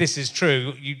this is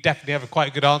true, you definitely have quite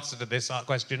a good answer to this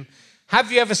question.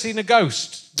 Have you ever seen a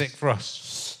ghost, Nick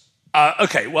Frost?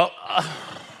 Okay, well,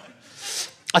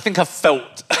 I think I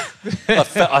felt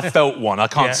one. I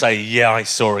can't say, I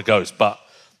saw a ghost, but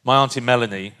my Auntie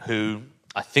Melanie, who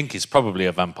I think is probably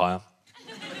a vampire,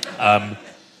 when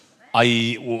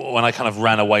I kind of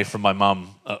ran away from my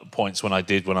mum at points when I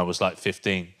was like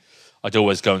 15, I'd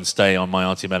always go and stay on my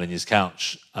Auntie Melanie's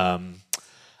couch. And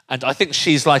I think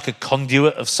she's like a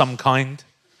conduit of some kind.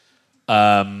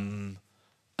 And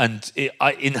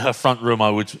in her front room, I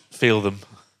would feel them.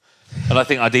 And I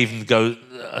think I'd even go,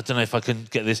 I don't know if I can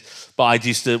get this, but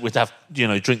we'd have,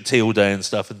 drink tea all day and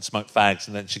stuff and smoke fags,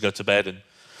 and then she'd go to bed, and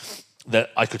that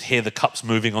I could hear the cups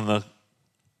moving on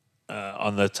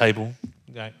the table.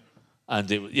 Right. And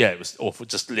it was awful,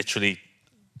 just literally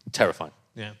terrifying.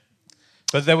 Yeah.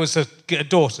 But there was a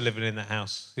daughter living in that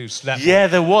house who slept. Yeah,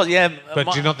 there was, yeah.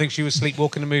 But do you not think she was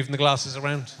sleepwalking and moving the glasses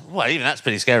around? Well, even that's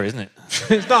pretty scary, isn't it?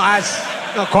 It's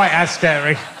not quite as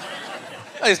scary.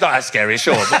 It's not as scary,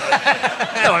 sure. But,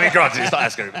 no, I mean, granted, it's not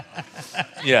as scary.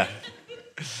 Yeah.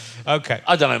 Okay.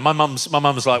 I don't know. My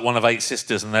mum's like one of 8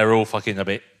 sisters, and they're all fucking a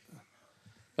bit.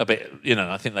 I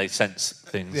think they sense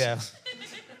things. Yeah.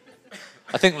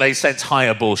 I think they sense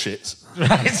higher bullshits.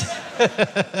 Right.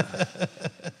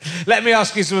 Let me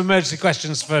ask you some emergency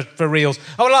questions for reals.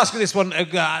 I will ask you this one.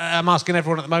 I'm asking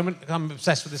everyone at the moment. I'm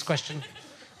obsessed with this question.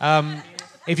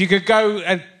 If you could go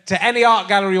to any art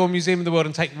gallery or museum in the world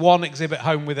and take one exhibit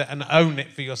home with it and own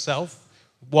it for yourself,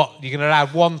 you can allow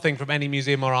one thing from any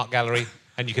museum or art gallery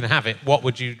and you can have it. What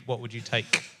would you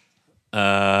take?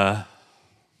 I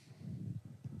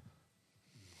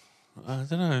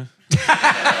don't know.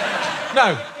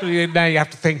 No. Now you have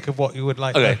to think of what you would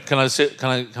like. Okay. Can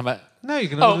I come back? No, you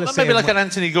can. Maybe like an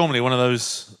Anthony Gormley, one of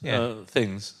those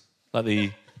things, like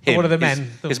the. What are the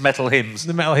men? His metal hymns.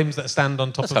 The metal hymns that stand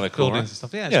on top of buildings cool, right? and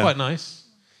stuff. Yeah, it's quite nice.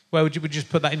 Where would you just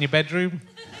put that in your bedroom?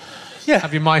 Yeah.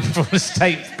 Have your mindfulness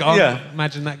tape gone? Yeah.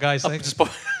 Imagine that guy saying.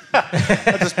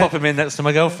 I'll just pop him in next to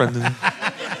my girlfriend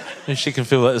and she can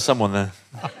feel that there's someone there.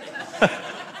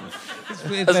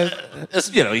 It's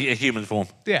a human form.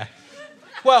 Yeah.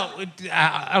 Well,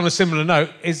 on a similar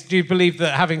note, do you believe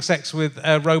that having sex with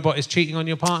a robot is cheating on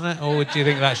your partner, or do you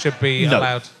think that should be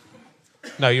allowed?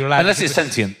 No, you're allowed. Unless it's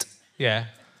sentient. Yeah.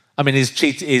 I mean, is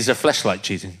a fleshlight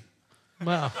cheating?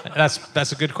 Well,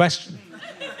 that's a good question.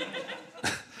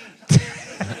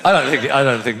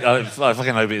 I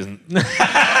fucking hope it isn't.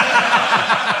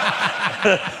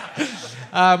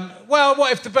 Well,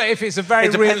 what if it's a very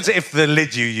It depends if the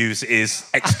lid you use is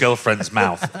ex-girlfriend's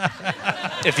mouth.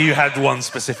 If you had one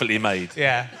specifically made,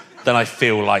 then I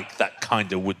feel like that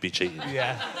kind of would be cheating.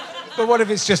 Yeah. But what if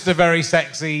it's just a very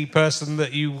sexy person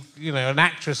that an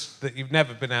actress that you've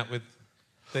never been out with,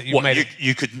 that you've made...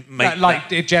 You could make like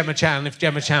Gemma Chan, if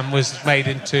Gemma Chan was made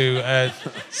into a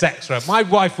sex robot. My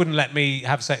wife wouldn't let me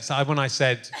have sex. When I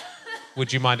said,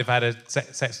 would you mind if I had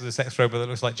sex with a sex robot that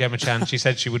looks like Gemma Chan, she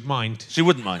said she would mind. She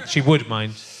wouldn't mind? She would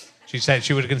mind. She said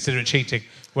she would consider it cheating.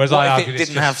 Whereas what I if argued it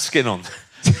didn't have skin on?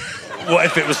 What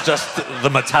if it was just the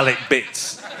metallic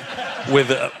bits with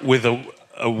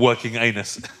a working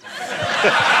anus?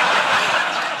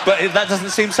 But that doesn't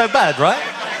seem so bad, right?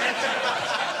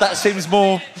 That seems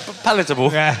more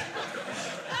palatable. Yeah.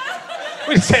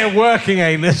 When you say a working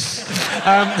anus...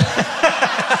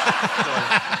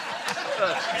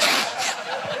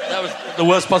 That was the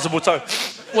worst possible tone.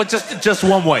 Well, just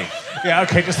one way. Yeah,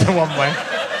 okay, just the one way.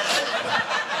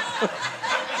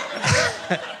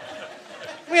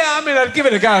 Yeah, I mean, I'd give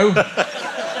it a go. But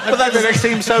that doesn't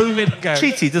seem so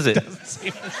cheaty, does it?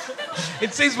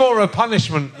 It seems more of a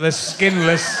punishment, the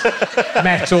skinless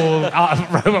metal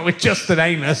robot with just an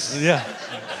anus. Yeah.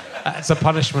 It's a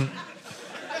punishment.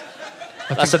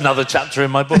 That's another chapter in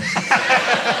my book.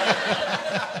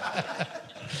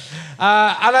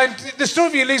 And the story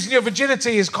of you losing your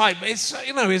virginity is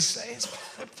it's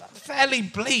fairly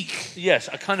bleak. Yes,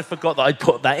 I kind of forgot that I'd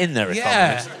put that in there, if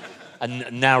I'm honest.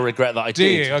 And now regret that I did. Do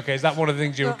you? Okay, is that one of the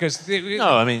things you...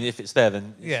 No, I mean, if it's there,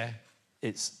 then... Yeah.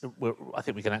 I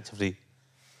think we can actively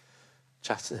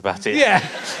chat about it. Yeah.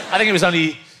 I think it was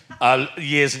only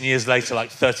years and years later,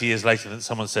 like 30 years later, that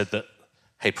someone said that,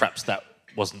 hey, perhaps that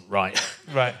wasn't right.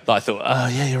 Right. That I thought, oh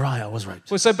yeah, you're right, I was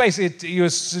raped. Well, so basically, you were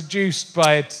seduced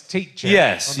by a teacher.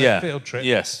 Yes, on a field trip.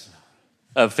 Yes,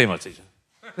 a female teacher.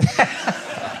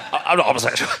 I'm not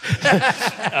homosexual.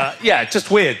 Yeah,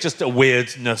 just weird, just a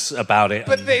weirdness about it.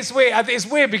 But it's weird. It's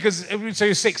weird because so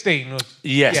you're 16.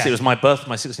 Yes, yeah. It was my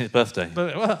 16th birthday.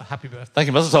 But, well, happy birthday. Thank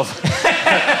you, Mazel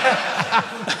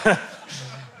Tov.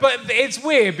 But it's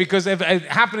weird because if,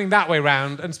 happening that way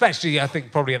round, and especially I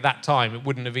think probably at that time it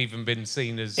wouldn't have even been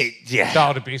seen as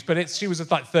child abuse. But she was a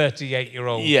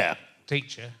 38-year-old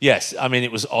teacher. Yes, I mean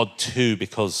it was odd too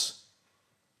because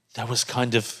there was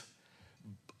kind of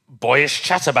boyish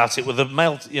chat about it with the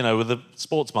male, with the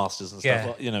sports masters and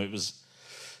stuff. Yeah.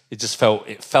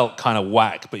 It felt kind of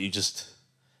whack, but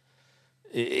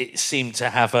it seemed to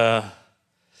have a.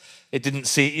 It didn't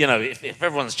see, if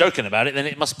everyone's joking about it, then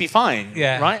it must be fine,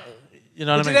 right? You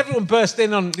know what I mean? Did everyone burst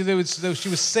in on? She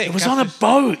was sick. It was on a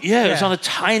boat, yeah. It was on a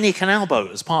tiny canal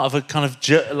boat as part of a kind of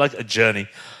like a journey,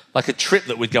 like a trip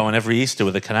that we'd go on every Easter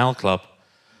with the Canal Club.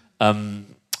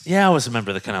 Yeah, I was a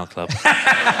member of the Canal Club.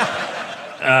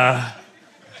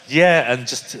 Yeah, and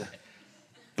just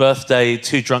birthday,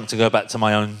 too drunk to go back to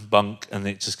my own bunk, and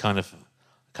it just kind of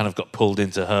got pulled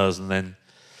into hers, and then.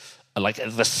 Like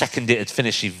the second it had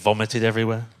finished, she vomited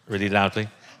everywhere really loudly.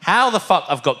 How the fuck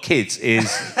I've got kids is,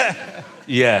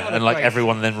 and like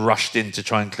everyone then rushed in to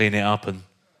try and clean it up and.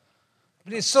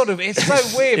 But it's so weird.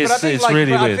 But I think it's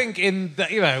really weird. I think in the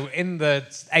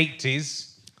 80s.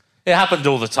 It happened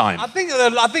all the time.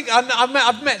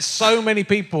 I've met so many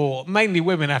people, mainly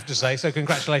women, I have to say. So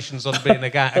congratulations on being a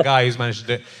guy who's managed to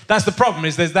do it. That's the problem.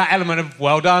 Is there's that element of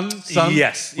well done, son.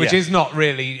 Yes, which is not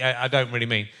really. I don't really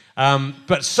mean.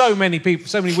 But so many people,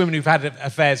 so many women who've had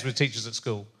affairs with teachers at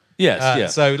school.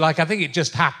 Yes, So, I think it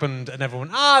just happened, and everyone,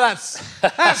 that's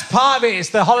part of it. It's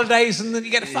the holidays, and then you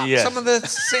get to fuck some of the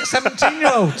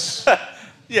 17-year-olds.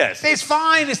 Yes. It's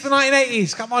fine. It's the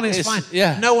 1980s. Come on, it's fine.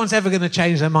 Yeah. No one's ever going to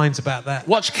change their minds about that.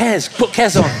 Watch Kes. Put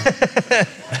Kes on.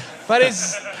 But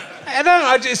it's, I don't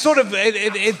know. It's sort of,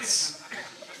 it's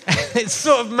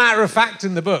sort of matter of fact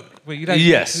in the book, but you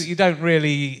don't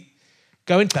really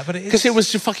go into that. But because it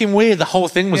was just fucking weird. The whole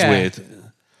thing was weird.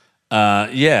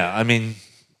 I mean,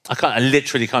 I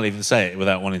literally can't even say it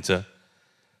without wanting to.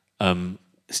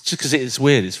 It's just because it's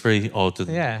weird. It's very odd.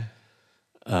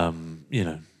 And,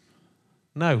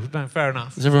 No, fair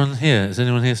enough. Is everyone here? Is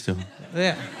anyone here still?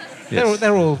 Yeah. Yes.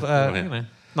 They're all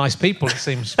nice people, it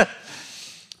seems. You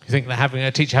think that having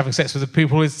a teacher having sex with the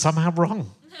pupil is somehow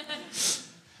wrong.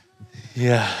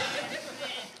 Yeah.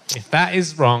 If that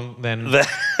is wrong, then...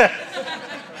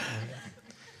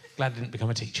 Glad I didn't become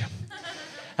a teacher.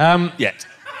 Yet.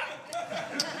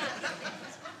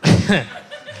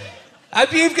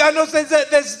 There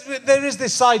is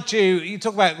this side to you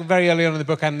talk about very early on in the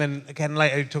book, and then again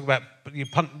later you talk about you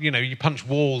punch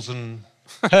walls and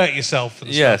hurt yourself.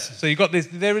 And stuff. So you got this.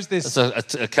 There is this.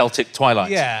 It's a Celtic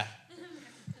twilight. Yeah.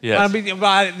 Yes. I mean, this is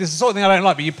the sort of thing I don't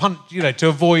like. But you punch, to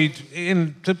avoid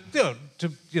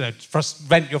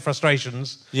vent your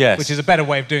frustrations. Yes. Which is a better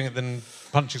way of doing it than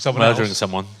punching someone else. Murdering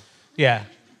someone. Yeah.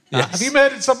 Yes. Have you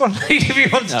murdered someone? If you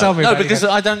want to tell me. No, because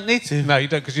I don't need to. No, you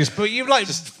don't, because you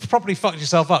just properly fucked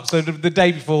yourself up. So the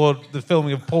day before the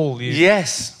filming of Paul, you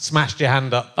smashed your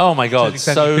hand up. Oh my God!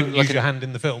 So you couldn't use your hand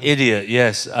in the film. Idiot.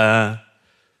 Yes. I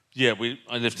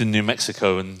lived in New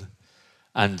Mexico,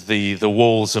 and the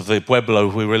walls of the pueblo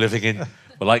we were living in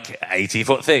were like 80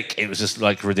 foot thick. It was just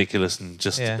like ridiculous, and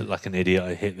just like an idiot,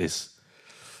 I hit this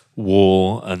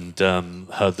wall and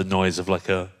heard the noise of like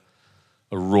a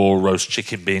raw roast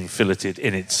chicken being filleted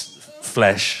in its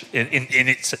flesh, in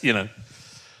its, and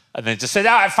then just said,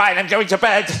 I'm fine, I'm going to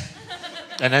bed.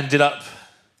 And ended up,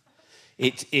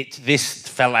 this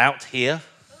fell out here.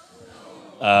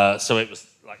 So it was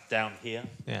like down here.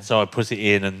 Yeah. So I put it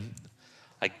in and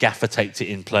I gaffer taped it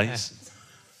in place.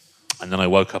 Yeah. And then I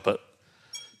woke up at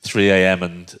 3 a.m.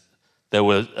 and there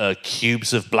were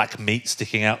cubes of black meat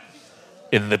sticking out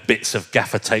in the bits of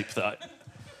gaffer tape that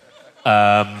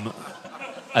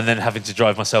and then having to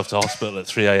drive myself to hospital at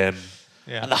 3 a.m.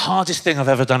 Yeah. And the hardest thing I've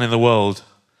ever done in the world,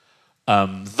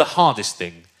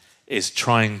 is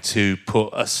trying to put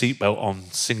a seatbelt on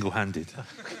single-handed.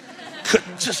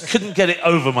 Just couldn't get it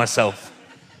over myself.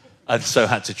 And so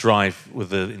had to drive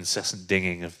with the incessant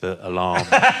dinging of the alarm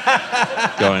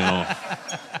going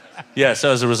off. Yeah,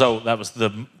 so as a result,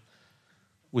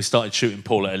 we started shooting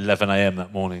Paul at 11 a.m.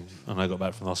 that morning, and I got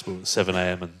back from the hospital at 7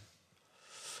 a.m. and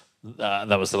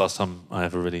that was the last time I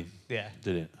ever really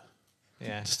did it.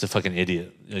 Yeah. Just a fucking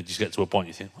idiot. You just get to a point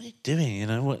you think, what are you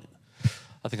doing? What?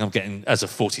 I think I'm getting, as a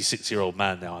 46-year-old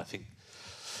man now, I think,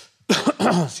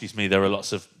 excuse me, there are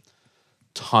lots of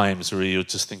times where you're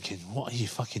just thinking, what are you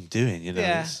fucking doing? You know.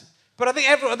 Yeah. But I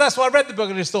think that's why I read the book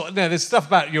and just thought, there's stuff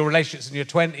about your relationships in your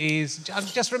 20s. I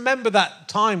just remember that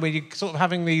time where you're sort of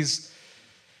having these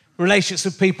relationships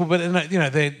with people, but they're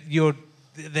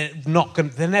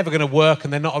never going to work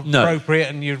and they're not appropriate,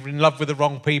 and you're in love with the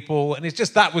wrong people, and it's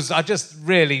just that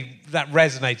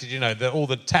resonated. All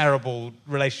the terrible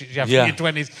relationships you have in your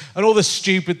 20s and all the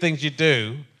stupid things you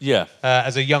do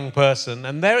as a young person,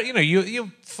 and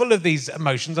you're full of these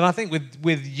emotions, and I think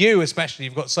with you especially,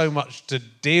 you've got so much to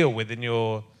deal with in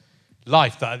your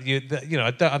life that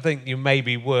I think you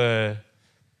maybe were.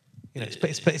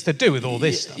 It's to do with all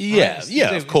this stuff.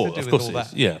 Right? Of course it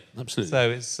is. Yeah,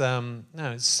 absolutely. So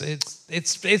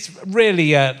it's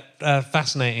really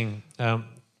fascinating.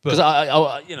 Because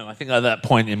I think at that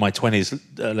point in my 20s,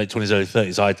 late 20s, early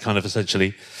 30s, I'd kind of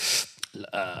essentially,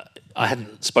 I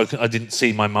didn't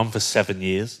see my mum for 7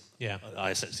 years. Yeah.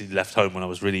 I essentially left home when I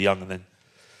was really young, and then,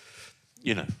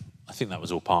 I think that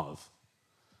was all part of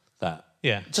that.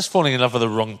 Yeah. Just falling in love with the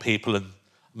wrong people, and I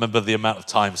remember the amount of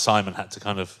time Simon had to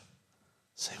kind of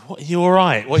say, "What, are you all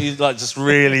right? What, are you just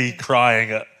really crying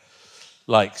at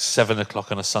 7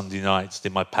 o'clock on a Sunday night, just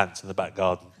in my pants in the back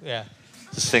garden?" Yeah.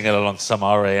 Just singing along to some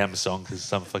RAM song because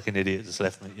some fucking idiot just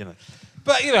left me,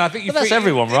 But I think you. But that's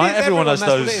everyone, right? Everyone has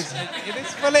those.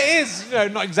 It is.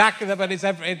 Not exactly that, but it's.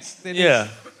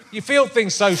 You feel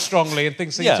things so strongly, and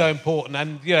things seem so important,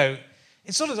 and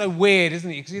it's sort of so weird, isn't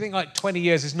it? Because you think 20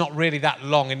 years is not really that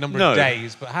long in number of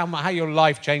days, but how your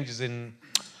life changes in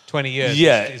 20 years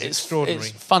is extraordinary.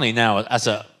 It's funny now as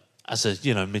a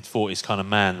mid-40s kind of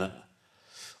man that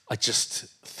I just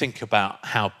think about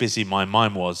how busy my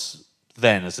mind was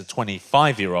then as a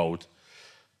 25-year-old,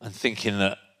 and thinking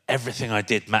that everything I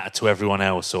did mattered to everyone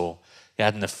else, or it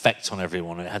had an effect on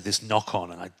everyone, and it had this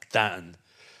knock-on, and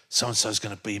so-and-so's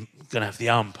going to have the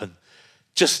ump, and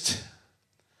just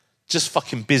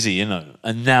fucking busy,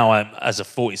 And now I'm, as a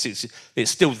 46,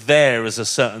 it's still there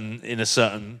in a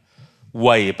certain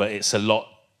way, but it's a lot.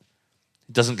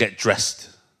 It doesn't get dressed.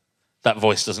 That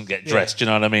voice doesn't get dressed. Do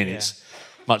you know what I mean? Yeah. It's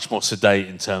much more sedate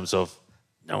in terms of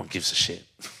no one gives a shit.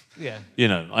 Yeah.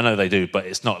 I know they do, but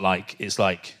it's not like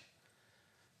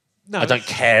I don't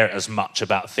care as much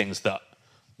about things that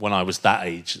when I was that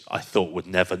age I thought would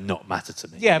never not matter to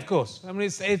me. Yeah, of course. I mean,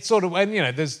 it's sort of, and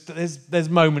there's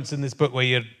moments in this book where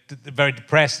you're very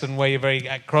depressed and where you're very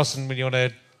at cross, and when you want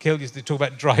to kill, you talk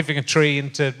about driving a tree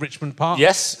into Richmond Park.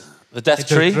 Yes, the death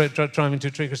tree. Driving into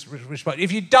a tree, Richmond Park.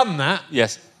 If you'd done that,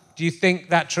 yes. Do you think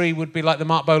that tree would be like the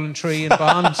Mark Bolan tree in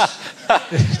Barnes?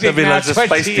 There'd be loads of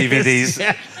space DVDs.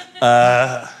 Yeah.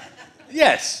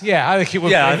 Yes. Yeah, I think it would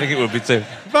be. Yeah, I think it would be too.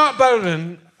 Mark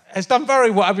Bolan has done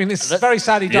very well. I mean, it's very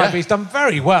sad he died, but he's done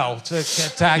very well to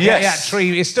get that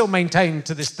tree. It's still maintained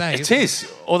to this day. It is.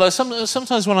 Although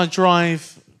sometimes when I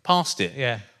drive past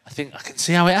it, I think I can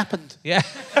see how it happened. Yeah.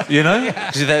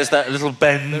 Because there's that little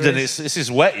bend, and this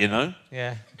is wet,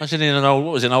 Yeah. Imagine in an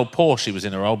old Porsche he was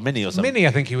in, or old Mini or something. Mini,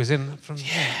 I think he was in.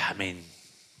 Yeah, I mean,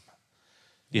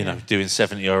 doing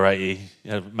 70 or 80,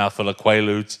 mouthful of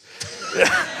Quaaludes.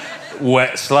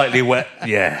 Wet, slightly wet,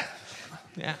 yeah.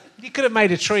 Yeah. You could have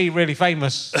made a tree really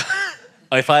famous.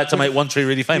 If I had to make one tree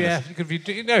really famous? Yeah, you could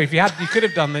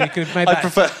have done that. You could have made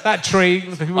that tree.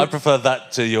 I prefer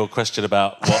that to your question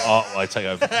about what art will I take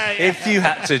over. If you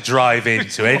had to drive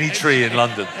into any tree in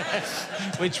London...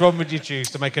 Which one would you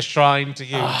choose to make a shrine to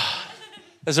you?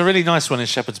 There's a really nice one in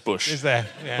Shepherd's Bush. Is there?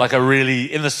 Yeah.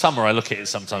 In the summer, I look at it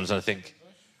sometimes and I think,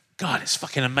 God, it's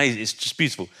fucking amazing. It's just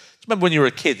beautiful. Do you remember when you were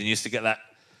a kid and you used to get that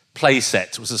play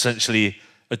set? It was essentially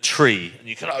a tree, and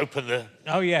you could open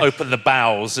the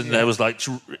boughs, and there was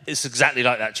it's exactly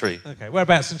like that tree. Okay,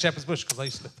 whereabouts in Shepherd's Bush? Because I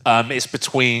used to. It's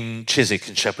between Chiswick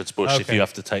and Shepherd's Bush. If you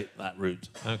have to take that route.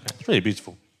 Okay, it's really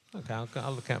beautiful. Okay,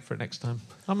 I'll look out for it next time.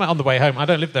 I'm on the way home. I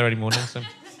don't live there anymore now, so.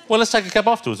 Well, let's take a cab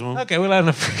afterwards. Okay, we'll have a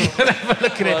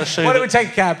look at it. Why don't we take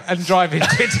a cab and drive into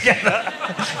it together?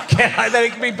 Then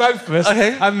it can be both of us,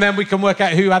 and then we can work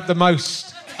out who had the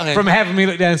most. Okay. From heaven, we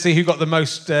look down and see who got the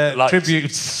most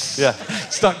tributes stuck to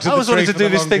the tree. I always wanted to do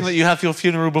this thing that you have your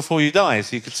funeral before you die,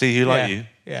 so you could see who liked you.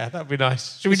 Yeah, that'd be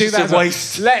nice. Should we do that?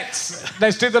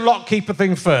 Let's do the lock keeper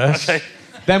thing first. Okay.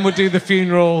 Then we'll do the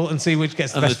funeral and see which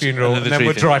gets the best funeral, and then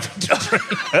we'll drive into the tree.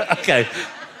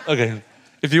 Okay.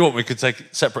 If you want, we could take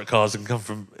separate cars and come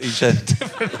from each end.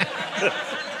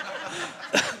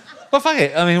 Well, fuck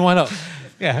it. I mean, why not?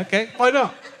 Yeah, okay. Why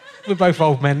not? We're both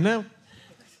old men now.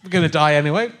 We're going to die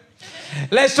anyway.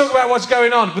 Let's talk about what's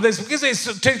going on. Because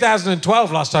it's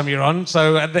 2012 last time you were on,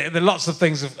 so lots of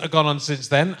things have gone on since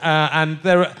then. And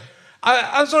there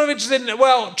I'm sort of interested in,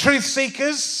 well, Truth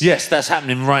Seekers. Yes, that's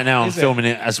happening right now. I'm Is it? filming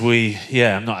it as we...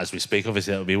 Yeah, not as we speak.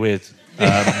 Obviously, that would be weird.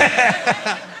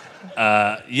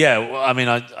 Yeah, well, I mean,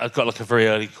 I've got like a very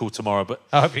early call tomorrow, but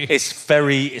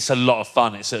it's a lot of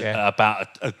fun. It's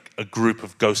about a group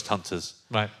of ghost hunters.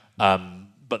 Right.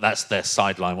 But that's their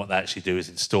sideline. What they actually do is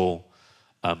install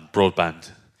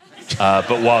broadband.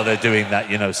 But while they're doing that,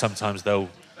 you know, sometimes they'll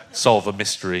solve a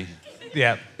mystery.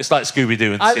 Yeah. It's like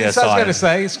Scooby-Doo and CSI. I was going to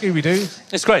say, Scooby-Doo.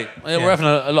 It's great. We're having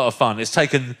a lot of fun. It's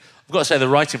taken... I've got to say, the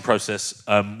writing process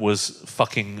was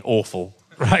fucking awful.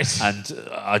 Right. And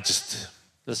I just...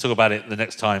 Let's talk about it the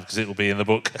next time, because it will be in the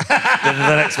book.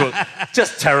 the next book.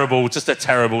 Just terrible. Just a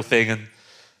terrible thing.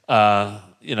 And,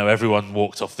 you know, everyone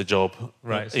walked off the job.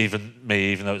 Right. Even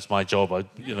me, even though it's my job, I,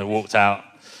 you know, walked out.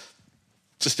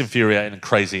 Just infuriating and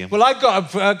crazy. Well, I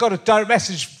got a direct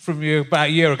message from you about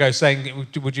a year ago saying,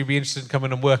 would you be interested in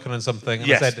coming and working on something? And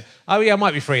yes. I said, oh, yeah, I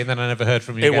might be free. And then I never heard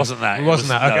from you again. Wasn't that. It wasn't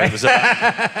that, okay.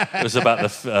 No, it was about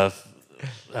the...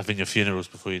 having your funerals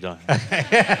before you die.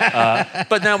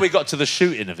 But now we got to the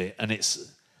shooting of it, and this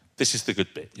is the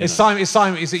good bit. Is Simon,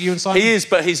 is it you and Simon? He is,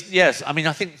 but yes. I mean,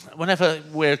 I think whenever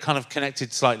we're kind of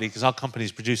connected slightly, because our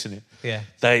company's producing it,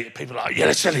 people are like, yeah,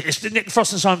 let's sell it. It's the Nick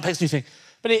Frost and Simon Pegg's new thing.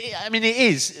 But it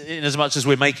is, in as much as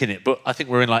we're making it, but I think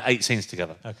we're in like 8 scenes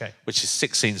together. Okay. Which is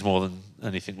 6 scenes more than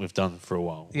anything we've done for a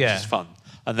while, which Yeah. is fun.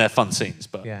 And they're fun scenes,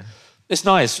 but Yeah. it's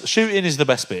nice. Shooting is the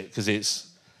best bit, because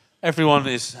everyone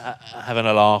is having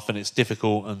a laugh, and it's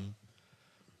difficult and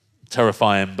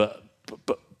terrifying, but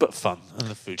fun. And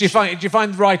the food. Do you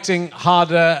find writing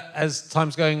harder as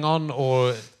time's going on,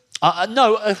 or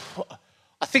no?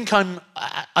 I think I'm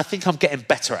getting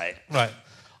better at it. right?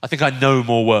 I think I know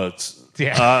more words.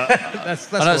 Yeah,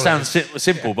 that's I know it sounds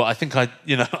simple, but I think I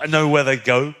know where they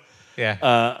go.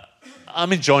 Yeah.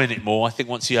 I'm enjoying it more. I think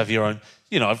once you have your own,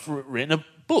 I've written a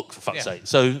book, for fuck's sake.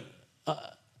 So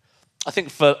I think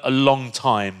for a long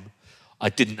time, I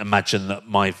didn't imagine that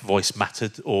my voice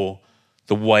mattered or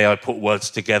the way I put words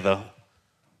together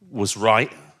was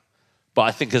right. But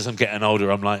I think as I'm getting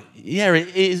older, I'm like, yeah,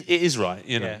 it is right,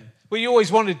 Yeah. Well, you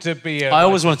always wanted to be I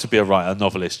always wanted to be a writer, a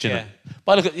novelist, you know. Yeah.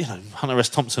 But I look at, Hunter S.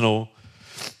 Thompson or...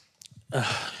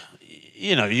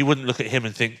 you wouldn't look at him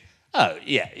and think, oh,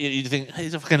 yeah, you'd think,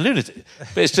 he's a fucking lunatic.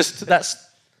 But it's just,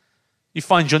 you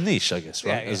find your niche, I guess,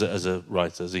 right, Yeah. as a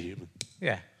writer, as a human.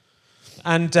 Yeah.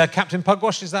 And Captain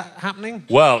Pugwash, is that happening?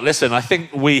 Well, listen, I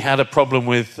think we had a problem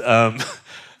with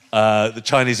the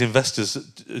Chinese investors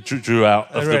that drew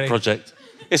out of the project.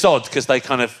 It's odd, because they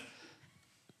come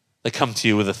to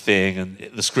you with a thing, and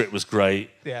the script was great.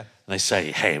 Yeah. And they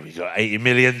say, hey, we got 80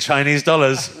 million Chinese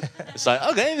dollars. It's like,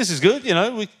 okay, this is good,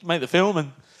 we make the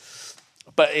film.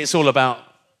 But it's all about,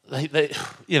 I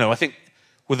think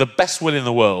with the best will in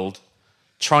the world,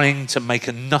 trying to make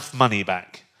enough money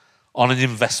back on an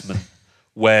investment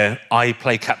where I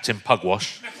play Captain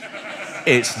Pugwash,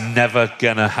 it's never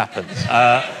going to happen.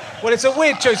 Well, it's a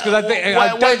weird choice, because I don't think it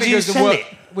was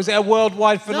Was it a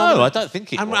worldwide phenomenon? No, I don't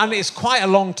think it was. And it's quite a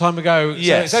long time ago. Yes.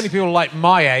 So it's only people like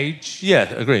my age. Yeah,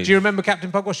 agreed. Do you remember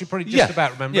Captain Pugwash? You probably just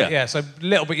about remember it. Yeah, so a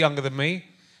little bit younger than me.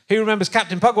 Who remembers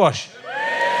Captain Pugwash?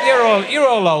 You're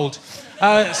all old.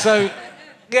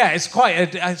 It's quite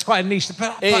a niche.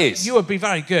 But It is. You would be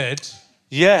very good.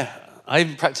 Yeah, I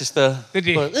even practiced the... Did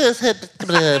you?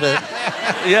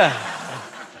 Yeah.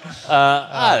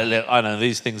 I know,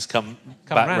 these things come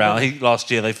back round. Last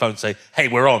year they phoned and say, hey,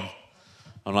 we're on.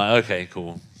 I'm like, okay,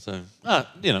 cool. So,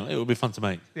 it would be fun to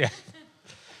make. Yeah.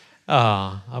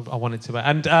 I wanted to.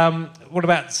 And what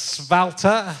about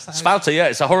Svalta? Svalta, yeah,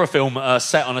 it's a horror film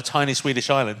set on a tiny Swedish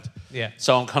island. Yeah.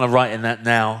 So I'm kind of writing that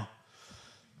now.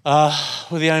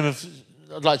 With the aim of,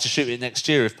 I'd like to shoot it next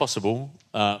year if possible.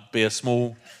 Be a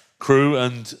small crew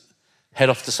and head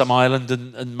off to some island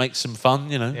and make some fun,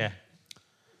 Yeah.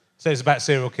 So it's about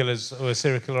serial killers, or a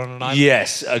serial killer on an island?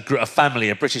 Yes, a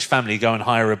British family go and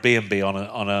hire a B&B on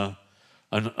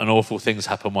an awful things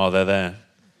happen while they're there.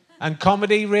 And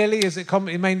comedy, really? Is it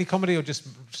mainly comedy or just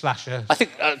slasher? I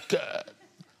think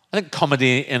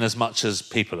comedy in as much as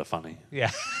people are funny. Yeah.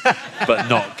 But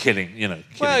not killing, Killing.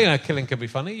 Well, killing can be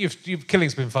funny.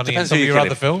 Killing's been funny Depends in some of your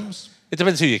killing. other films. It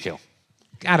depends who you kill.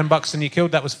 Adam Buxton you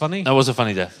killed, that was funny. That was a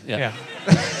funny death, yeah.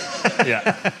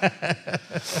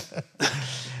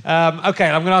 Okay,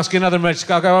 I'm going to ask you another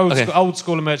emergency. I'll go old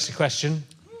school emergency question.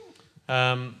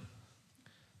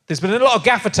 There's been a lot of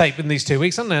gaffer tape in these 2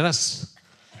 weeks, hasn't there?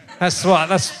 That's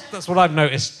what I've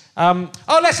noticed.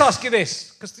 Let's ask you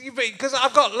this, because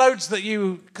I've got loads that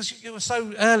because you were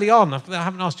so early on. I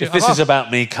haven't asked you. If is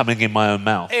about me coming in my own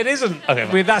mouth. It isn't.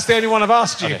 Okay, That's the only one I've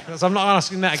asked you. So I'm not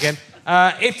asking that again.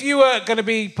 If you were going to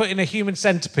be put in a human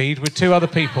centipede with 2 other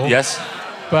people... Yes.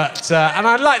 But, and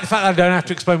I like the fact that I don't have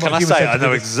to explain what a human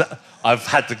centipede is. I know I've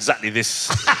had exactly this.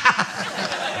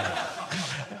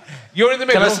 You're in the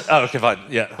middle. Oh, OK, fine,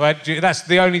 yeah. Well, that's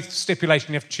the only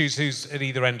stipulation. You have to choose who's at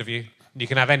either end of you. You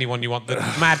can have anyone you want. The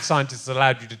mad scientists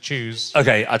allowed you to choose.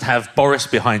 OK, I'd have Boris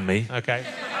behind me. OK.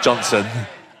 Johnson,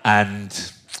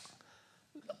 and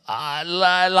I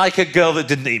like a girl that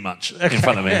didn't eat much in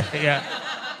front of me. Yeah.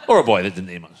 Or a boy that didn't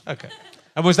eat much. OK.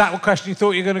 And was that what question you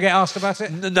thought you were going to get asked about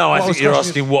it? No, I think you're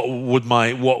asking what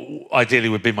ideally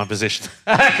would be my position.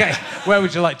 OK. Where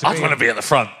would you like to be? I'd want to be at the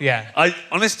front. Yeah.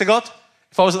 Honest to God,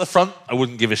 if I was at the front, I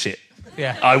wouldn't give a shit.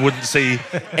 Yeah. I wouldn't see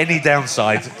any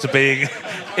downside to being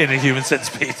in a human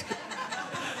centipede.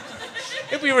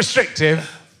 It'd be restrictive.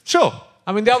 Sure.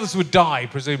 I mean, the others would die,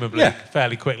 presumably,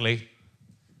 fairly quickly.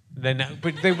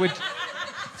 But they would...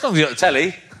 As long as you got the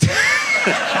telly.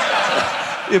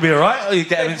 You'll be all right. Or you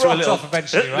get them into a little... off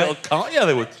eventually, right? Little cart. Yeah,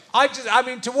 they would. I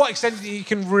mean, to what extent you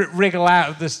can wriggle out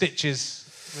of the stitches?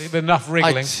 Enough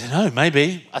wriggling? I don't know,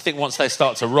 maybe. I think once they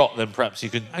start to rot, then perhaps you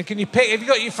can... And can you pick... Have you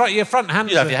got your front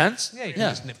hands? You have your hands? Yeah, you can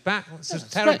just nip back. It's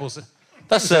just terrible. Great.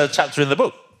 That's a chapter in the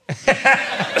book.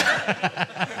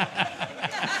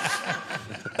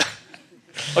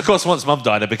 Of course, once Mum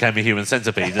died, I became a human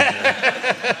centipede.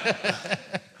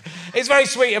 It's very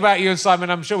sweet about you and Simon.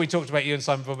 I'm sure we talked about you and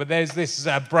Simon before, but there's this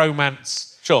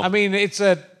bromance. Sure. I mean, it's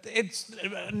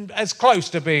as close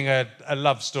to being a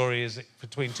love story as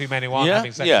between 2 men who aren't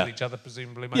having sex with each other,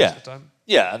 presumably, most of the time.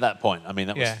 Yeah, at that point. I mean,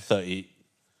 that was 30...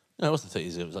 No, it wasn't 30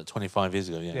 years ago. It was like 25 years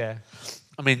ago, yeah.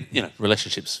 I mean,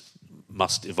 relationships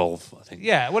must evolve, I think.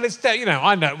 Yeah, well, it's...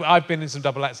 I know. I've been in some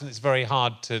double acts and it's very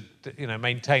hard to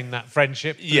maintain that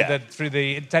friendship through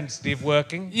the intensity of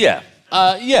working. Yeah.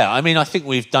 I mean, I think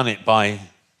we've done it by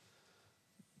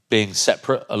being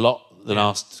separate a lot the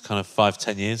last kind of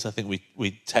 5-10 years. I think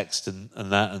we text and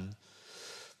that, and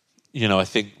I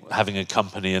think having a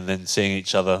company and then seeing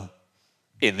each other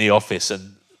in the office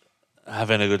and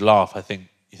having a good laugh, I think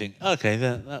you think, okay,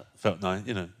 that felt nice,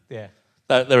 Yeah.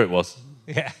 There it was.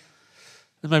 Yeah.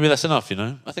 And maybe that's enough,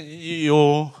 I think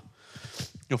your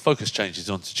focus changes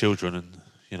onto children,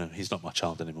 and he's not my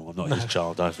child anymore. I'm not his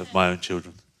child. I have my own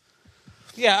children.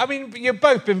 Yeah, I mean, you've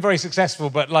both been very successful,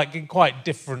 but like in quite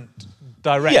different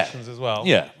directions as well.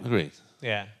 Yeah, agreed.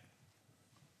 Yeah.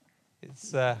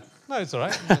 It's no, it's all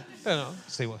right.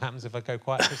 See what happens if I go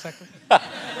quiet for a second.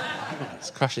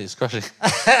 It's crushing.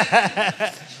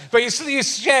 But you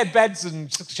shared beds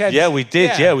and shared... Yeah, we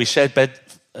did. Yeah, we shared bed.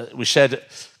 We shared...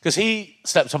 Because he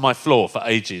slept on my floor for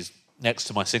ages next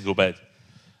to my single bed.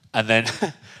 And then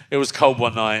it was cold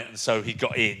one night, and so he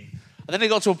got in. And then it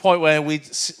got to a point where we'd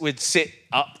sit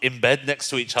up in bed next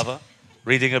to each other,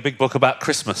 reading a big book about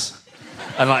Christmas.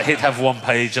 And like he'd have one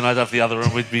page and I'd have the other,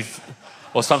 and we'd be...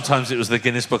 Or sometimes it was the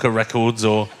Guinness Book of Records,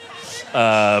 or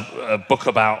a book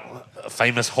about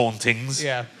famous hauntings.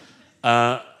 Yeah.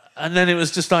 And then it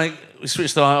was just like, we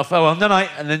switched the light off, oh, well, no night.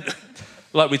 And then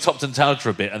like we topped and tailed for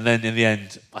a bit. And then in the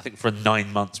end, I think for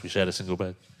 9 months we shared a single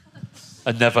bed.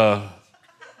 And never...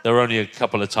 There were only a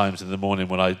couple of times in the morning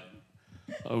when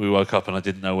we woke up and I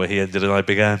didn't know where he ended and I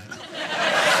began.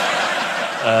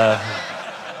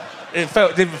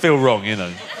 It didn't feel wrong,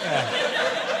 Yeah.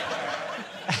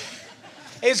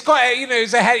 It's quite,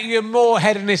 you're more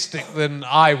hedonistic than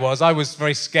I was. I was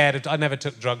very scared. I never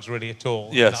took drugs really at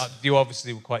all. Yes. You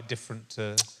obviously were quite different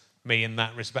to me in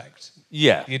that respect.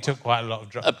 Yeah. You took quite a lot of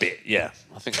drugs. A bit, yeah.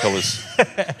 I think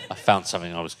I found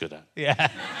something I was good at. Yeah.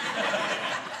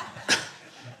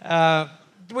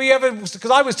 Were you ever... Because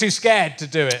I was too scared to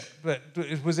do it, but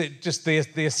was it just the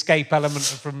escape element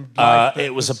from life?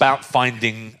 It was about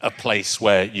finding a place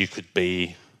where you could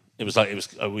be... we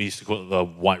used to call it the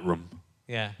white room.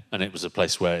 Yeah. And it was a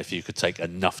place where if you could take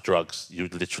enough drugs, you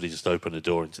would literally just open a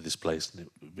door into this place and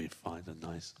it would be fine and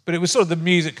nice. But it was sort of the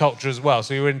music culture as well,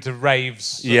 so you were into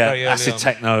raves. Yeah, acid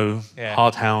techno,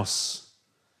 hard house.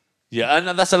 Yeah,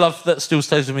 and that's a love that still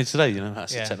stays with me today,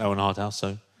 acid techno and hard house.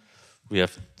 So we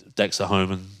have decks at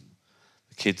home and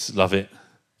the kids love it,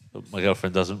 but my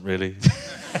girlfriend doesn't really.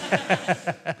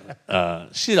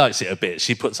 She likes it a bit.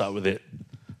 She puts up with it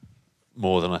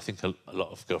more than I think a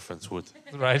lot of girlfriends would.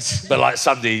 Right. But like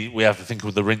Sunday, we have a thing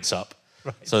called the rinse up.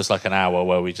 Right. So it's like an hour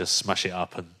where we just smash it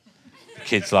up and the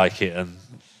kids like it. And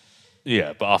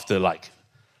yeah, but after like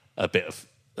after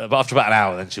about an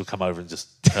hour, then she'll come over and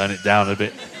just turn it down a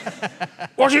bit.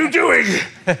 What are you doing?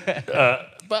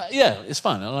 But yeah, it's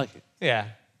fun. I like it. Yeah.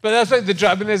 But that's like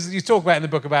you talk about in the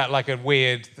book about like a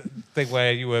weird thing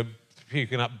where you were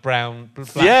puking up black.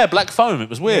 Yeah, black foam. It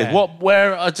was weird.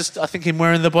 Yeah. I think in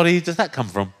Where in the Body does that come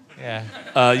from?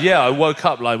 Yeah. Yeah, I woke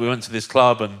up, like, we went to this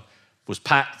club and was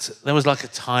packed. There was, like, a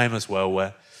time as well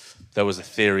where there was a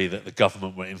theory that the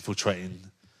government were infiltrating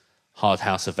hard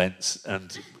house events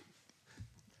and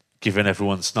giving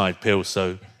everyone snide pills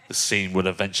so the scene would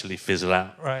eventually fizzle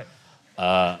out. Right.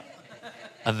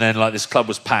 And then, like, this club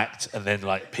was packed, and then,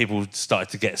 like, people started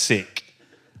to get sick.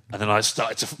 And then I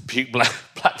started to puke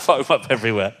black foam up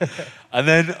everywhere. And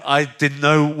then I didn't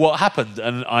know what happened.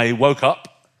 And I woke up,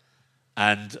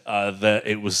 and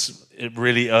it was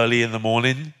really early in the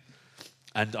morning,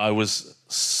 and I was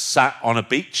sat on a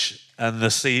beach, and the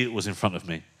sea was in front of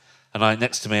me. And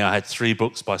next to me, I had 3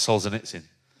 books by Solzhenitsyn.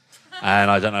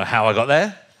 And I don't know how I got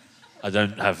there. I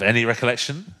don't have any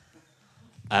recollection.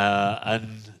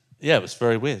 And yeah, it was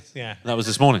very weird. Yeah. And that was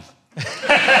this morning.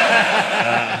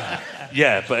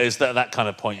 Yeah, but it's that kind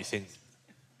of point you think,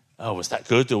 oh, was that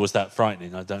good or was that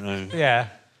frightening? I don't know. Yeah.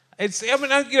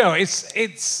 I'm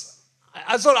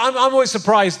always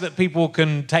surprised that people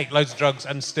can take loads of drugs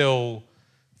and still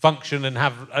function and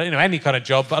have, any kind of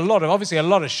job. But a lot of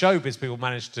showbiz people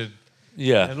manage to,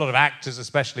 Yeah. a lot of actors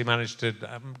especially manage to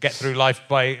get through life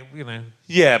by,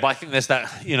 Yeah, but I think there's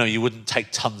that, you wouldn't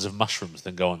take tons of mushrooms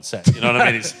then go on set. You know what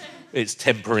I mean? It's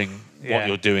tempering what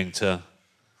you're doing to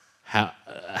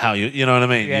how you know what I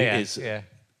mean? Yeah.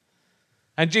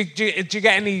 And do you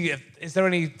get any, is there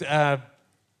any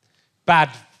bad,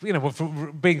 for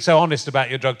being so honest about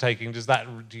your drug taking, do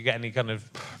you get any kind of...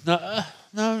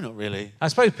 No, not really. I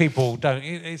suppose people don't,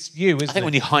 it's you, isn't it? I think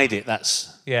when you hide it,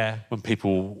 that's when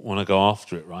people want to go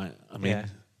after it, right? I mean,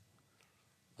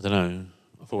 I don't know.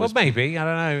 I've always maybe, I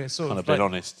don't know. It's sort of been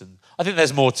honest. And I think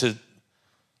there's more to...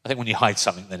 I think when you hide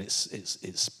something, then it's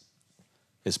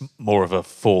more of a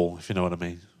fall, if you know what I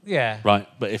mean. Yeah. Right?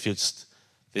 But if you're just,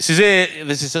 this is it,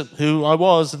 this is who I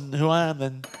was and who I am,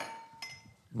 then...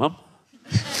 Mum?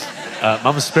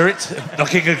 Mum's spirit,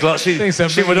 knocking a glass.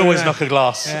 She would always knock a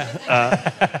glass. Yeah.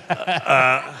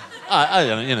 I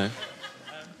don't know,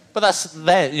 But that's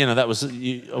there, that was...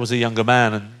 I was a younger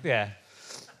man and... Yeah.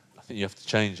 I think you have to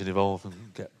change and evolve and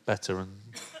get better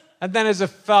And then as a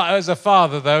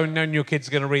father, though, knowing your kids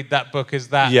are going to read that book, is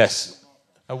that... Yes.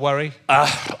 A worry?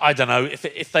 I don't know.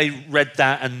 If they read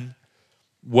that and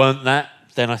weren't that,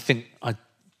 then I think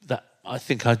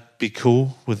I'd be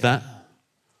cool with that.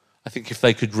 I think if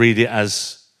they could read it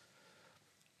as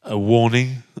a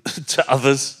warning to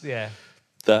others,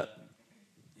 that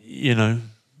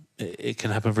it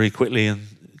can happen very quickly and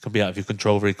it can be out of your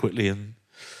control very quickly and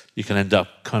you can end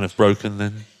up kind of broken,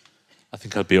 then I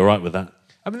think I'd be all right with that.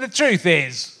 I mean, the truth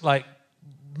is, like,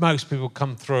 most people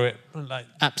come through it like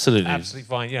absolutely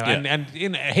fine, and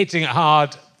hitting it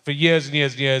hard for years and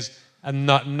years and years, and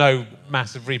no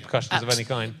massive repercussions of any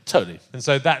kind. Totally. And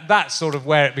so that's sort of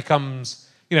where it becomes,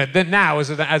 then now as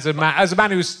a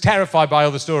man who was terrified by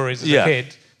all the stories as a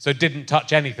kid, so didn't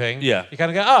touch anything. Yeah. You kind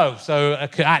of go, oh, so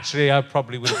actually I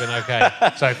probably would have been okay.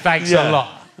 So thanks a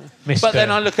lot, Mr. But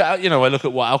then I look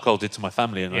at what alcohol did to my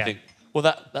family, and I think, well,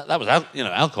 that was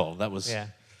alcohol. That was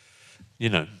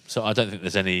so I don't think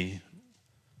there's any...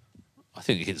 I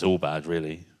think it's all bad,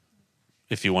 really,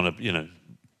 if you want to,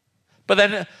 But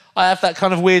then I have that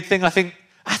kind of weird thing. I think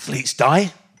athletes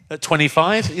die at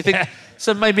 25. You think,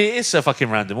 so maybe it is so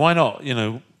fucking random. Why not,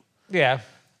 Yeah.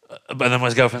 But then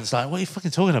my girlfriend's like, what are you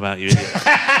fucking talking about, you idiot?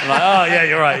 I'm like, oh, yeah,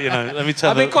 you're right, let me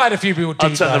tell quite a few people do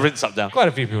I'll turn the rinse up down. Quite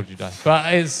a few people do die. But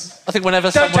I think whenever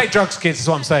don't take drugs, kids, is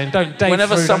what I'm saying.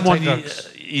 Whenever someone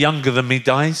younger than me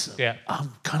dies, yeah,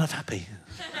 I'm kind of happy.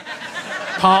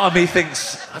 Part of me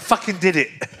thinks, I fucking did it.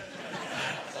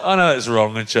 I know it's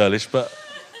wrong and churlish, but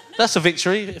that's a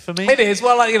victory for me. It is.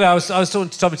 Well, I was talking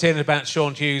to Tommy Tiernan about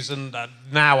Sean Hughes, and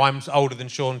now I'm older than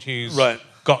Sean Hughes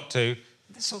got to.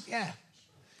 So,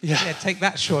 yeah, take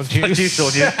that, Sean Hughes. Thank you,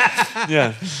 Sean Hughes.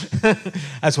 Yeah.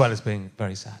 As well as being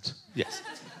very sad. Yes.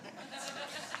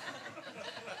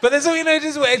 But there's,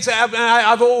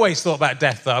 I've always thought about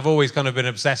death, though. I've always kind of been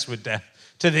obsessed with death,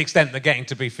 to the extent that getting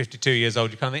to be 52 years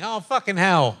old, you kind of think, oh, fucking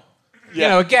hell.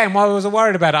 Yeah. Again, why was I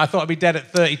worried about it? I thought I'd be dead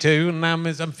at 32, and now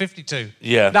I'm 52.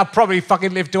 Yeah. And I'll probably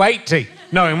fucking live to 80,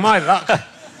 knowing my luck.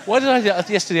 Why did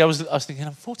yesterday I was thinking,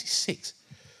 I'm 46.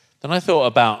 Then I thought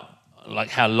about, like,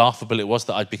 how laughable it was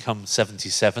that I'd become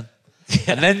 77. Yeah.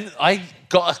 And then I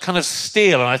got a kind of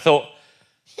steal, and I thought,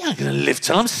 I'm going to live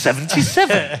till I'm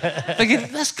 77.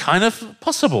 Thinking, that's kind of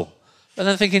possible. And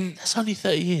then thinking, that's only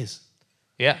 30 years.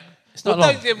 Yeah. It's not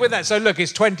long. With that, so look,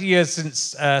 it's 20 years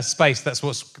since space. That's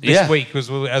what's this week as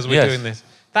we're doing this.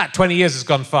 That 20 years has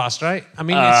gone fast, right? I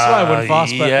mean, it's slow and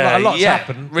fast, but a lot's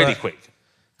happened. Really quick.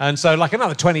 And so, like,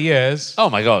 another 20 years... Oh,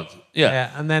 my God.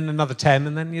 Yeah. And then another 10,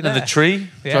 and then you're there. And the tree?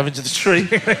 Yeah. Drive into the tree?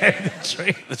 The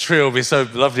tree. The tree will be so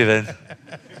lovely then.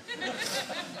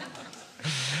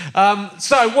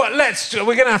 So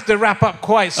we're going to have to wrap up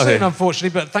quite soon, Okay.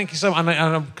 unfortunately. But thank you so much.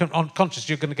 And I'm conscious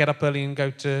you're going to get up early and go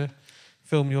to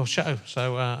film your show,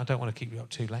 so I don't want to keep you up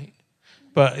too late.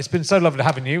 But it's been so lovely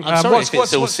having you. I'm sorry if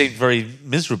it all seemed very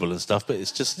miserable and stuff, but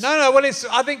it's just... No. Well,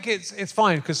 I think it's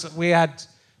fine because we had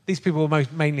these people were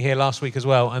mainly here last week as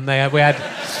well, and we kind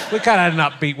of had an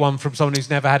upbeat one from someone who's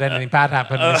never had anything bad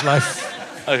happen in his life.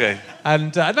 Okay.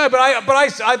 And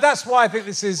that's why I think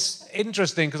this is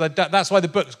interesting, because that's why the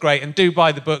book's great. And do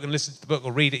buy the book and listen to the book,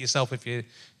 or read it yourself if you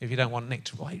don't want Nick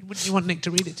to. Why wouldn't you want Nick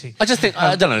to read it to you? I just think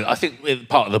I don't know. I think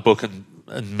part of the book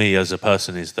and me as a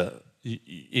person is that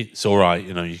it's all right.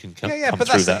 You know, you can come but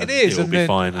through that. It is. It'll be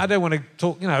fine. I don't want to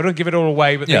talk. I don't give it all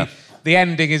away. But the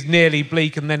ending is nearly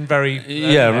bleak and then very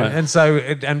right. And so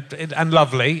and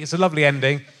lovely. It's a lovely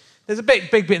ending. There's a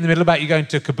big bit in the middle about you going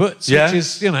to kibbutz, which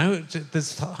is,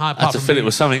 there's high. I had to fill it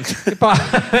with something.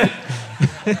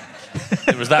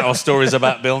 It was that or stories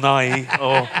about Bill Nye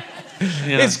or...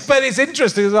 But it's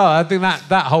interesting as well. I think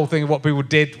that whole thing of what people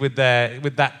did with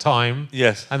that time,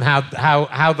 yes, and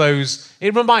how those.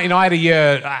 It reminded I had a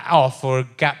year off or a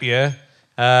gap year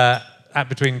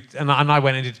between, and I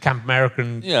went and did Camp America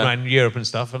and Europe and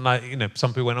stuff, and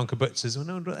some people went on kibbutzes and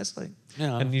I wonder what that's like,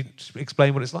 and you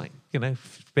explain what it's like, a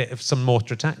bit of some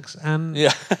mortar attacks and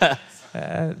it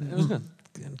was good.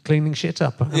 Cleaning shit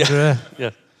up.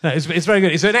 No, it's very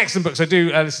good. It's an excellent book. So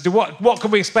do listen to what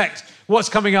can we expect? What's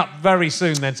coming up very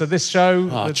soon then? So this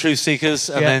show, Truth Seekers,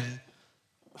 and then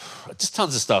just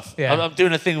tons of stuff. Yeah. I'm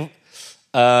doing a thing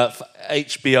for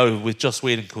HBO with Joss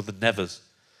Whedon called The Nevers,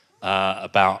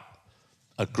 about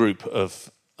a group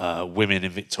of women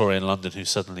in Victorian London who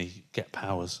suddenly get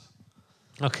powers.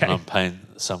 Okay. And I'm paying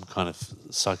some kind of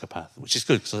psychopath, which is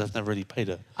good because I've never really paid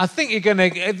her. I think you're going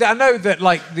to... I know that,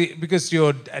 because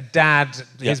your dad,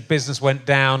 his business went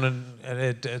down and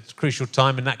at a crucial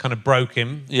time and that kind of broke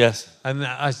him. Yes. And,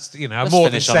 Let's more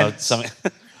finish than on something.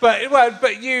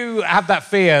 But you have that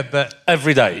fear that...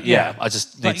 Every day, I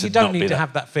just need to not be you don't need to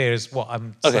have that fear is what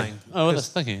I'm saying. Oh, well,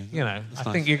 thank you. I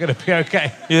think you're going to be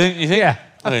okay. You think? Yeah.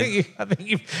 Okay.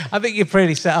 I think you're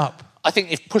pretty set up. I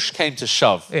think if push came to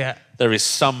shove, there is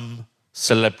some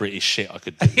celebrity shit I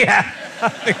could do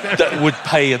that would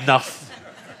pay enough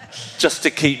just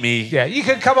to keep me you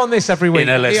can come on this every week. In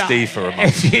LSD for a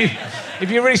month.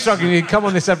 If you're really struggling, you can come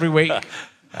on this every week.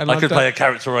 And I could play a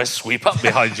character where I sweep up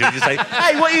behind you and you say,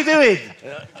 hey, what are you doing?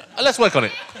 Let's work on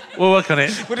it. We'll work on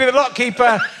it. We'll do the lock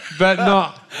keeper,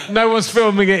 but no one's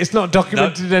filming it. It's not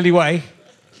documented in any way.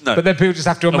 No. But then people just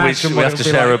have to imagine we have to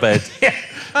share a bed.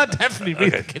 I'll definitely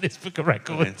read the Guinness Book of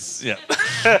Records. Yeah.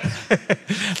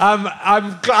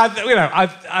 I'm glad,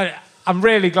 I'm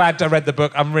really glad I read the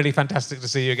book. I'm really fantastic to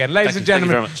see you again. Ladies and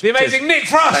gentlemen, the amazing Nick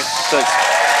Frost. Thanks.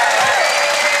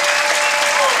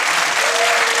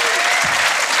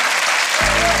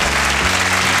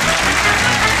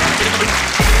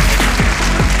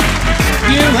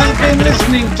 You have been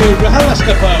listening to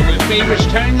RHLSTP with me, Rich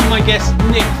Herring, and my guest,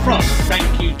 Nick Frost.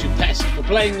 Thank you to Pest for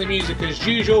playing the music as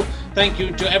usual. Thank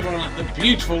you to everyone at the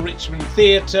beautiful Richmond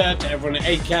Theatre, to everyone at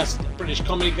ACAST, British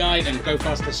Comedy Guide, and Go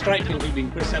Faster Stripe,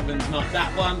 including Chris Evans, not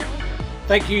that one.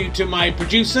 Thank you to my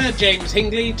producer, James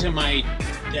Hingley, to my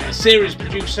series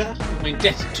producer, who I'm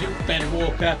indebted to, Ben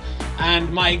Walker, and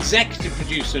my executive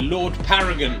producer, Lord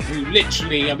Paragon, who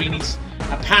literally, he's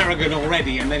a paragon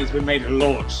already, and then he's been made a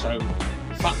lord, so...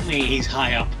 Fuck me, he's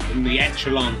high up in the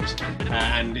echelons,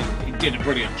 and he did a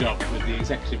brilliant job with the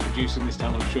executive producing this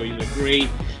time, I'm sure you'll agree.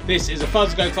 This is a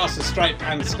Fuzz, Go Faster Stripe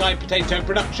and Sky Potato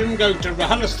production. Go to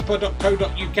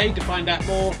rhlstp.co.uk to find out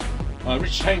more,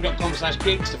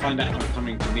 richardherring.com/gigs to find out if I'm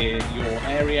coming to near your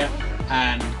area,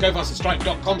 and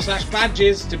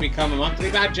gofasterstripe.com/badges to become a monthly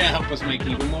badger. Help us make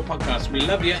even more podcasts. We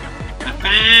love you. Have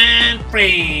fun,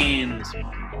 friends.